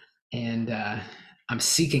here, and I'm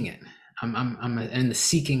seeking it. I'm in the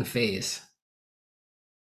seeking phase.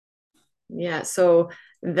 Yeah. So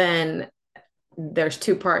then there's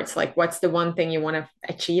two parts. Like, what's the one thing you want to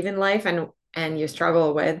achieve in life and you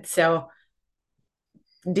struggle with? So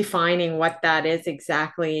defining what that is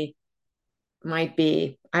exactly might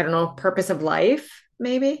be, I don't know, purpose of life,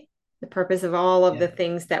 maybe the purpose of all of Yeah, the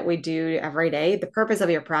things that we do every day, the purpose of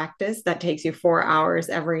your practice that takes you 4 hours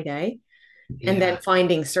every day, and then yeah.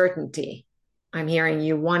 finding certainty. I'm hearing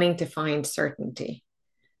you wanting to find certainty.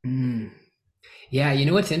 Mm. Yeah, you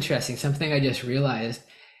know what's interesting? Something I just realized,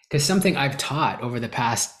 because something I've taught over the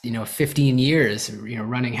past, 15 years,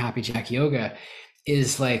 running Happy Jack Yoga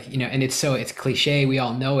is like, and it's cliche, we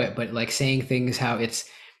all know it, but like saying things how it's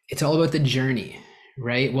all about the journey,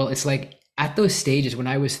 right? Well, it's like at those stages when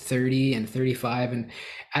I was 30 and 35 and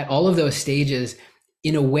at all of those stages,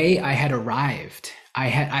 in a way I had arrived. I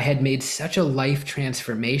had made such a life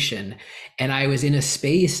transformation and I was in a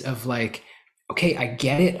space of like, okay, I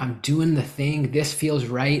get it. I'm doing the thing. This feels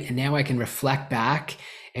right. And now I can reflect back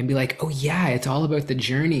and be like, oh, yeah, it's all about the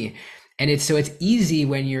journey. And it's easy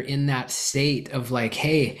when you're in that state of like,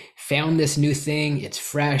 hey, found this new thing. It's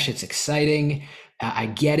fresh. It's exciting. I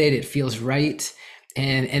get it. It feels right.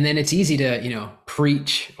 And then it's easy to,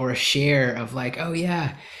 preach or share of like, oh,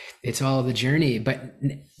 yeah, it's all the journey. But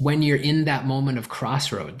when you're in that moment of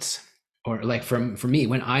crossroads, or like for me,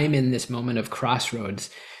 when I'm in this moment of crossroads,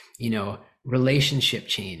 relationship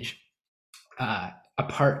change,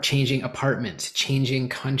 changing apartments, changing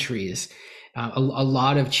countries, a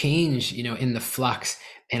lot of change, in the flux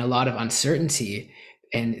and a lot of uncertainty.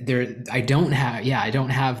 And I don't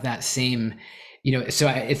have that same,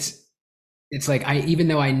 it's like even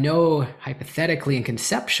though I know hypothetically and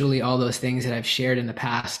conceptually all those things that I've shared in the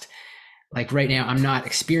past, like right now I'm not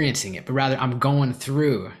experiencing it, but rather I'm going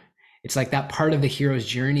through. It's like that part of the hero's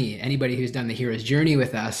journey. Anybody who's done the hero's journey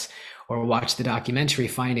with us or watched the documentary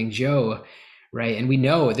Finding Joe, right? And we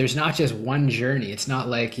know there's not just one journey. It's not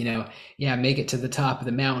like, yeah, make it to the top of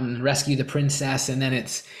the mountain, rescue the princess, and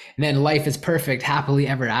then life is perfect, happily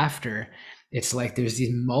ever after. It's like there's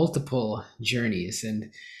these multiple journeys,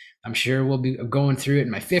 and I'm sure we'll be going through it in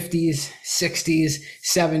my 50s, 60s,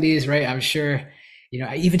 70s, right? I'm sure,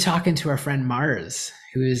 even talking to our friend Mars,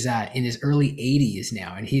 who is in his early 80s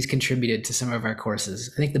now, and he's contributed to some of our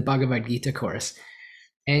courses. I think the Bhagavad Gita course,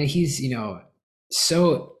 and he's,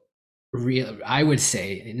 so real. I would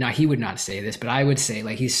say, now he would not say this, but I would say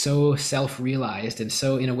like he's so self-realized and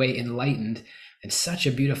so in a way enlightened and such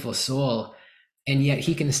a beautiful soul, and yet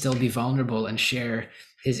he can still be vulnerable and share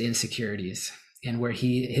his insecurities and where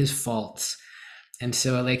his faults. And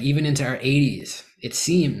so like even into our 80s, it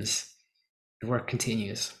seems the work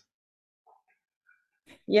continues.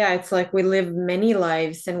 Yeah, it's like we live many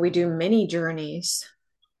lives and we do many journeys.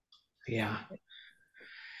 Yeah,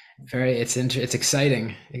 it's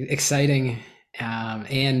exciting,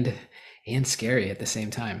 and scary at the same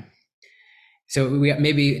time. So we got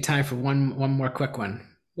maybe time for one more quick one.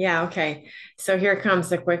 Yeah, okay. So here comes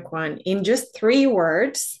the quick one. In just 3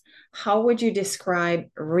 words, how would you describe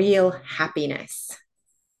real happiness?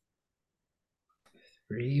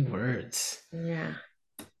 3 words. Yeah.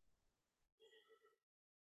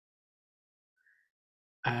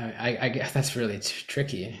 I guess that's really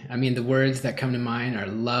tricky. I mean, the words that come to mind are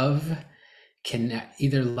love,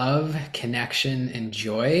 either love, connection, and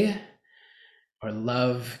joy, or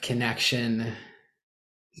love, connection.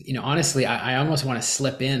 Honestly, I almost want to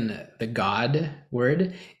slip in the God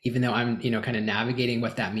word, even though I'm, kind of navigating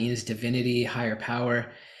what that means, divinity, higher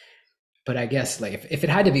power. But I guess like if it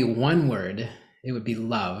had to be one word, it would be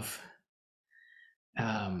love.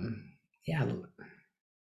 Yeah,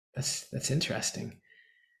 that's interesting.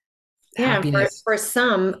 Yeah, Happiness. for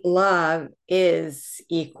some, love is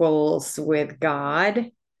equals with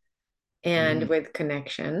God and Mm, with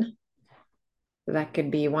connection. That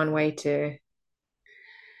could be one way to,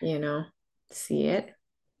 you know, see it.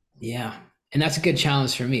 yeah. And that's a good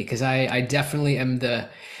challenge for me because I definitely am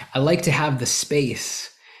I like to have the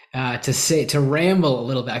space to ramble a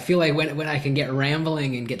little bit. I feel like when I can get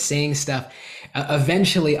rambling and get saying stuff,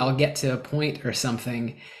 eventually I'll get to a point or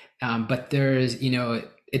something. But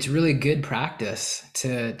it's really good practice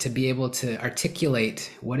to be able to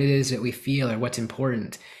articulate what it is that we feel or what's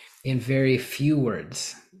important in very few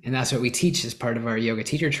words. And that's what we teach as part of our yoga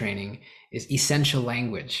teacher training is essential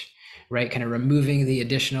language, right? Kind of removing the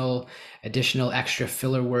additional extra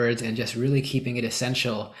filler words and just really keeping it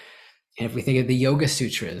essential. And if we think of the Yoga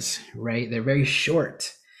Sutras, right, they're very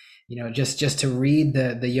short. Just to read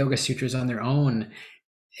the Yoga Sutras on their own,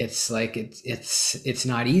 it's like it's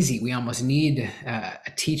not easy. We almost need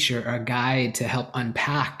a teacher or a guide to help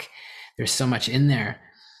unpack. There's so much in there.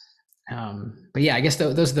 But yeah, I guess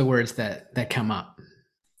those are the words that come up.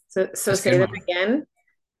 So That's a say good them one. again.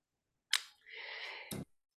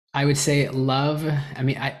 I would say love. I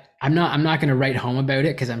mean, I'm not going to write home about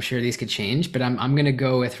it because I'm sure these could change, but I'm going to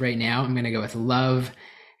go with right now. I'm going to go with love,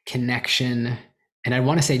 connection, and I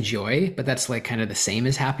want to say joy, but that's like kind of the same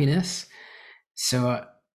as happiness. So,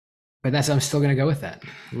 but I'm still going to go with that.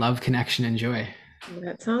 Love, connection, and joy.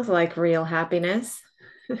 That sounds like real happiness.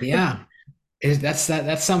 Yeah,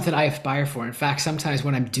 that's something I aspire for. In fact, sometimes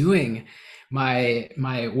when I'm doing my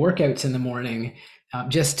workouts in the morning,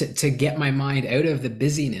 just to get my mind out of the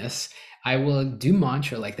busyness, I will do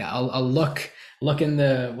mantra like that. I'll look in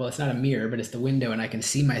the, well, it's not a mirror, but it's the window, and I can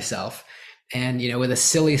see myself, and with a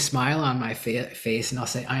silly smile on my face, and I'll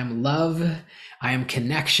say, I am love, I am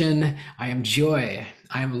connection, I am joy.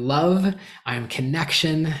 I am love, I am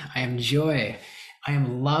connection, I am joy. I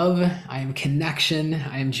am love, I am connection,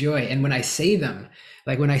 I am joy. And when I say them,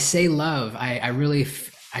 like when I say love, I really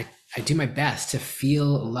I do my best to feel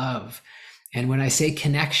love. And when I say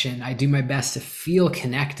connection, I do my best to feel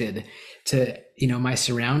connected to my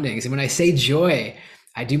surroundings. And when I say joy,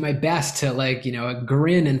 I do my best to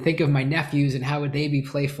grin and think of my nephews and how would they be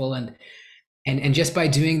playful. And just by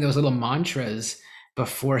doing those little mantras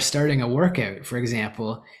before starting a workout, for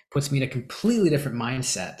example, puts me in a completely different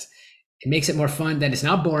mindset. It makes it more fun. Then it's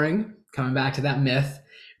not boring, coming back to that myth,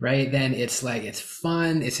 right? Then it's like it's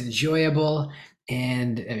fun, it's enjoyable,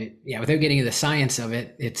 and yeah, without getting into the science of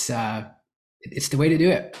it, it's the way to do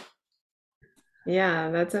it.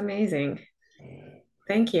 Yeah, that's amazing.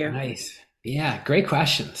 Thank you. Nice. Yeah, great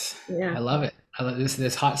questions. I Yeah. love it. I love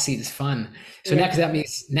this hot seat is fun. So Yeah. that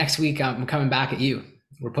means next week I'm coming back at you.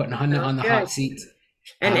 We're putting Hunter Sounds on the good. hot seat.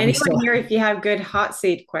 And We anyone still here, if you have good hot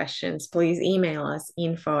seat questions, please email us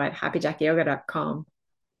info@happyjackyoga.com.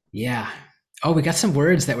 Yeah. Oh, we got some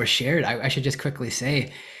words that were shared. I should just quickly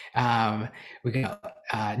say, um, we got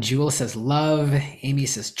Jewel says love. Amy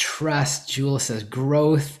says trust. Jewel says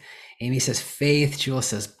growth. Amy says faith. Jewel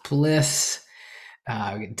says bliss.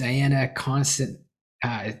 Diana, constant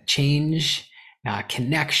change,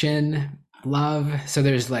 connection, love. So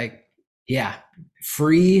there's like, yeah,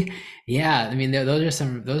 free. Yeah, I mean, those are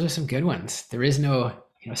some good ones. There is no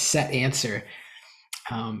set answer.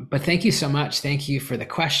 But thank you so much. Thank you for the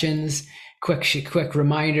questions. Quick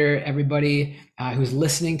reminder, everybody who's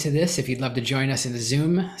listening to this, if you'd love to join us in the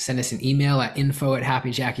Zoom, send us an email at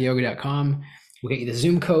info@happyjackyoga.com. We'll get you the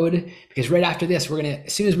Zoom code because right after this, we're gonna,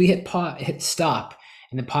 as soon as we hit stop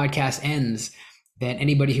and the podcast ends, then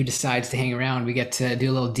anybody who decides to hang around, we get to do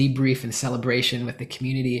a little debrief and celebration with the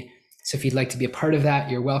community. So if you'd like to be a part of that,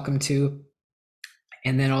 you're welcome to.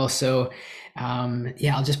 And then also,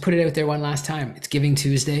 yeah, I'll just put it out there one last time. It's Giving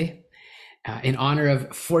Tuesday in honor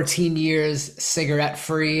of 14 years cigarette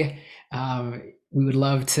free. We would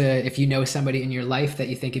love to, if you know somebody in your life that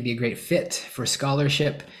you think would be a great fit for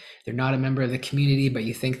scholarship, they're not a member of the community, but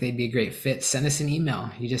you think they'd be a great fit, send us an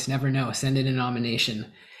email. You just never know. Send in a nomination.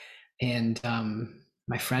 And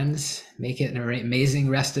my friends, make it an amazing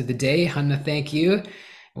rest of the day. Hanna, thank you.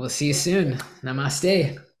 We'll see you soon.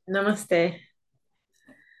 Namaste. Namaste.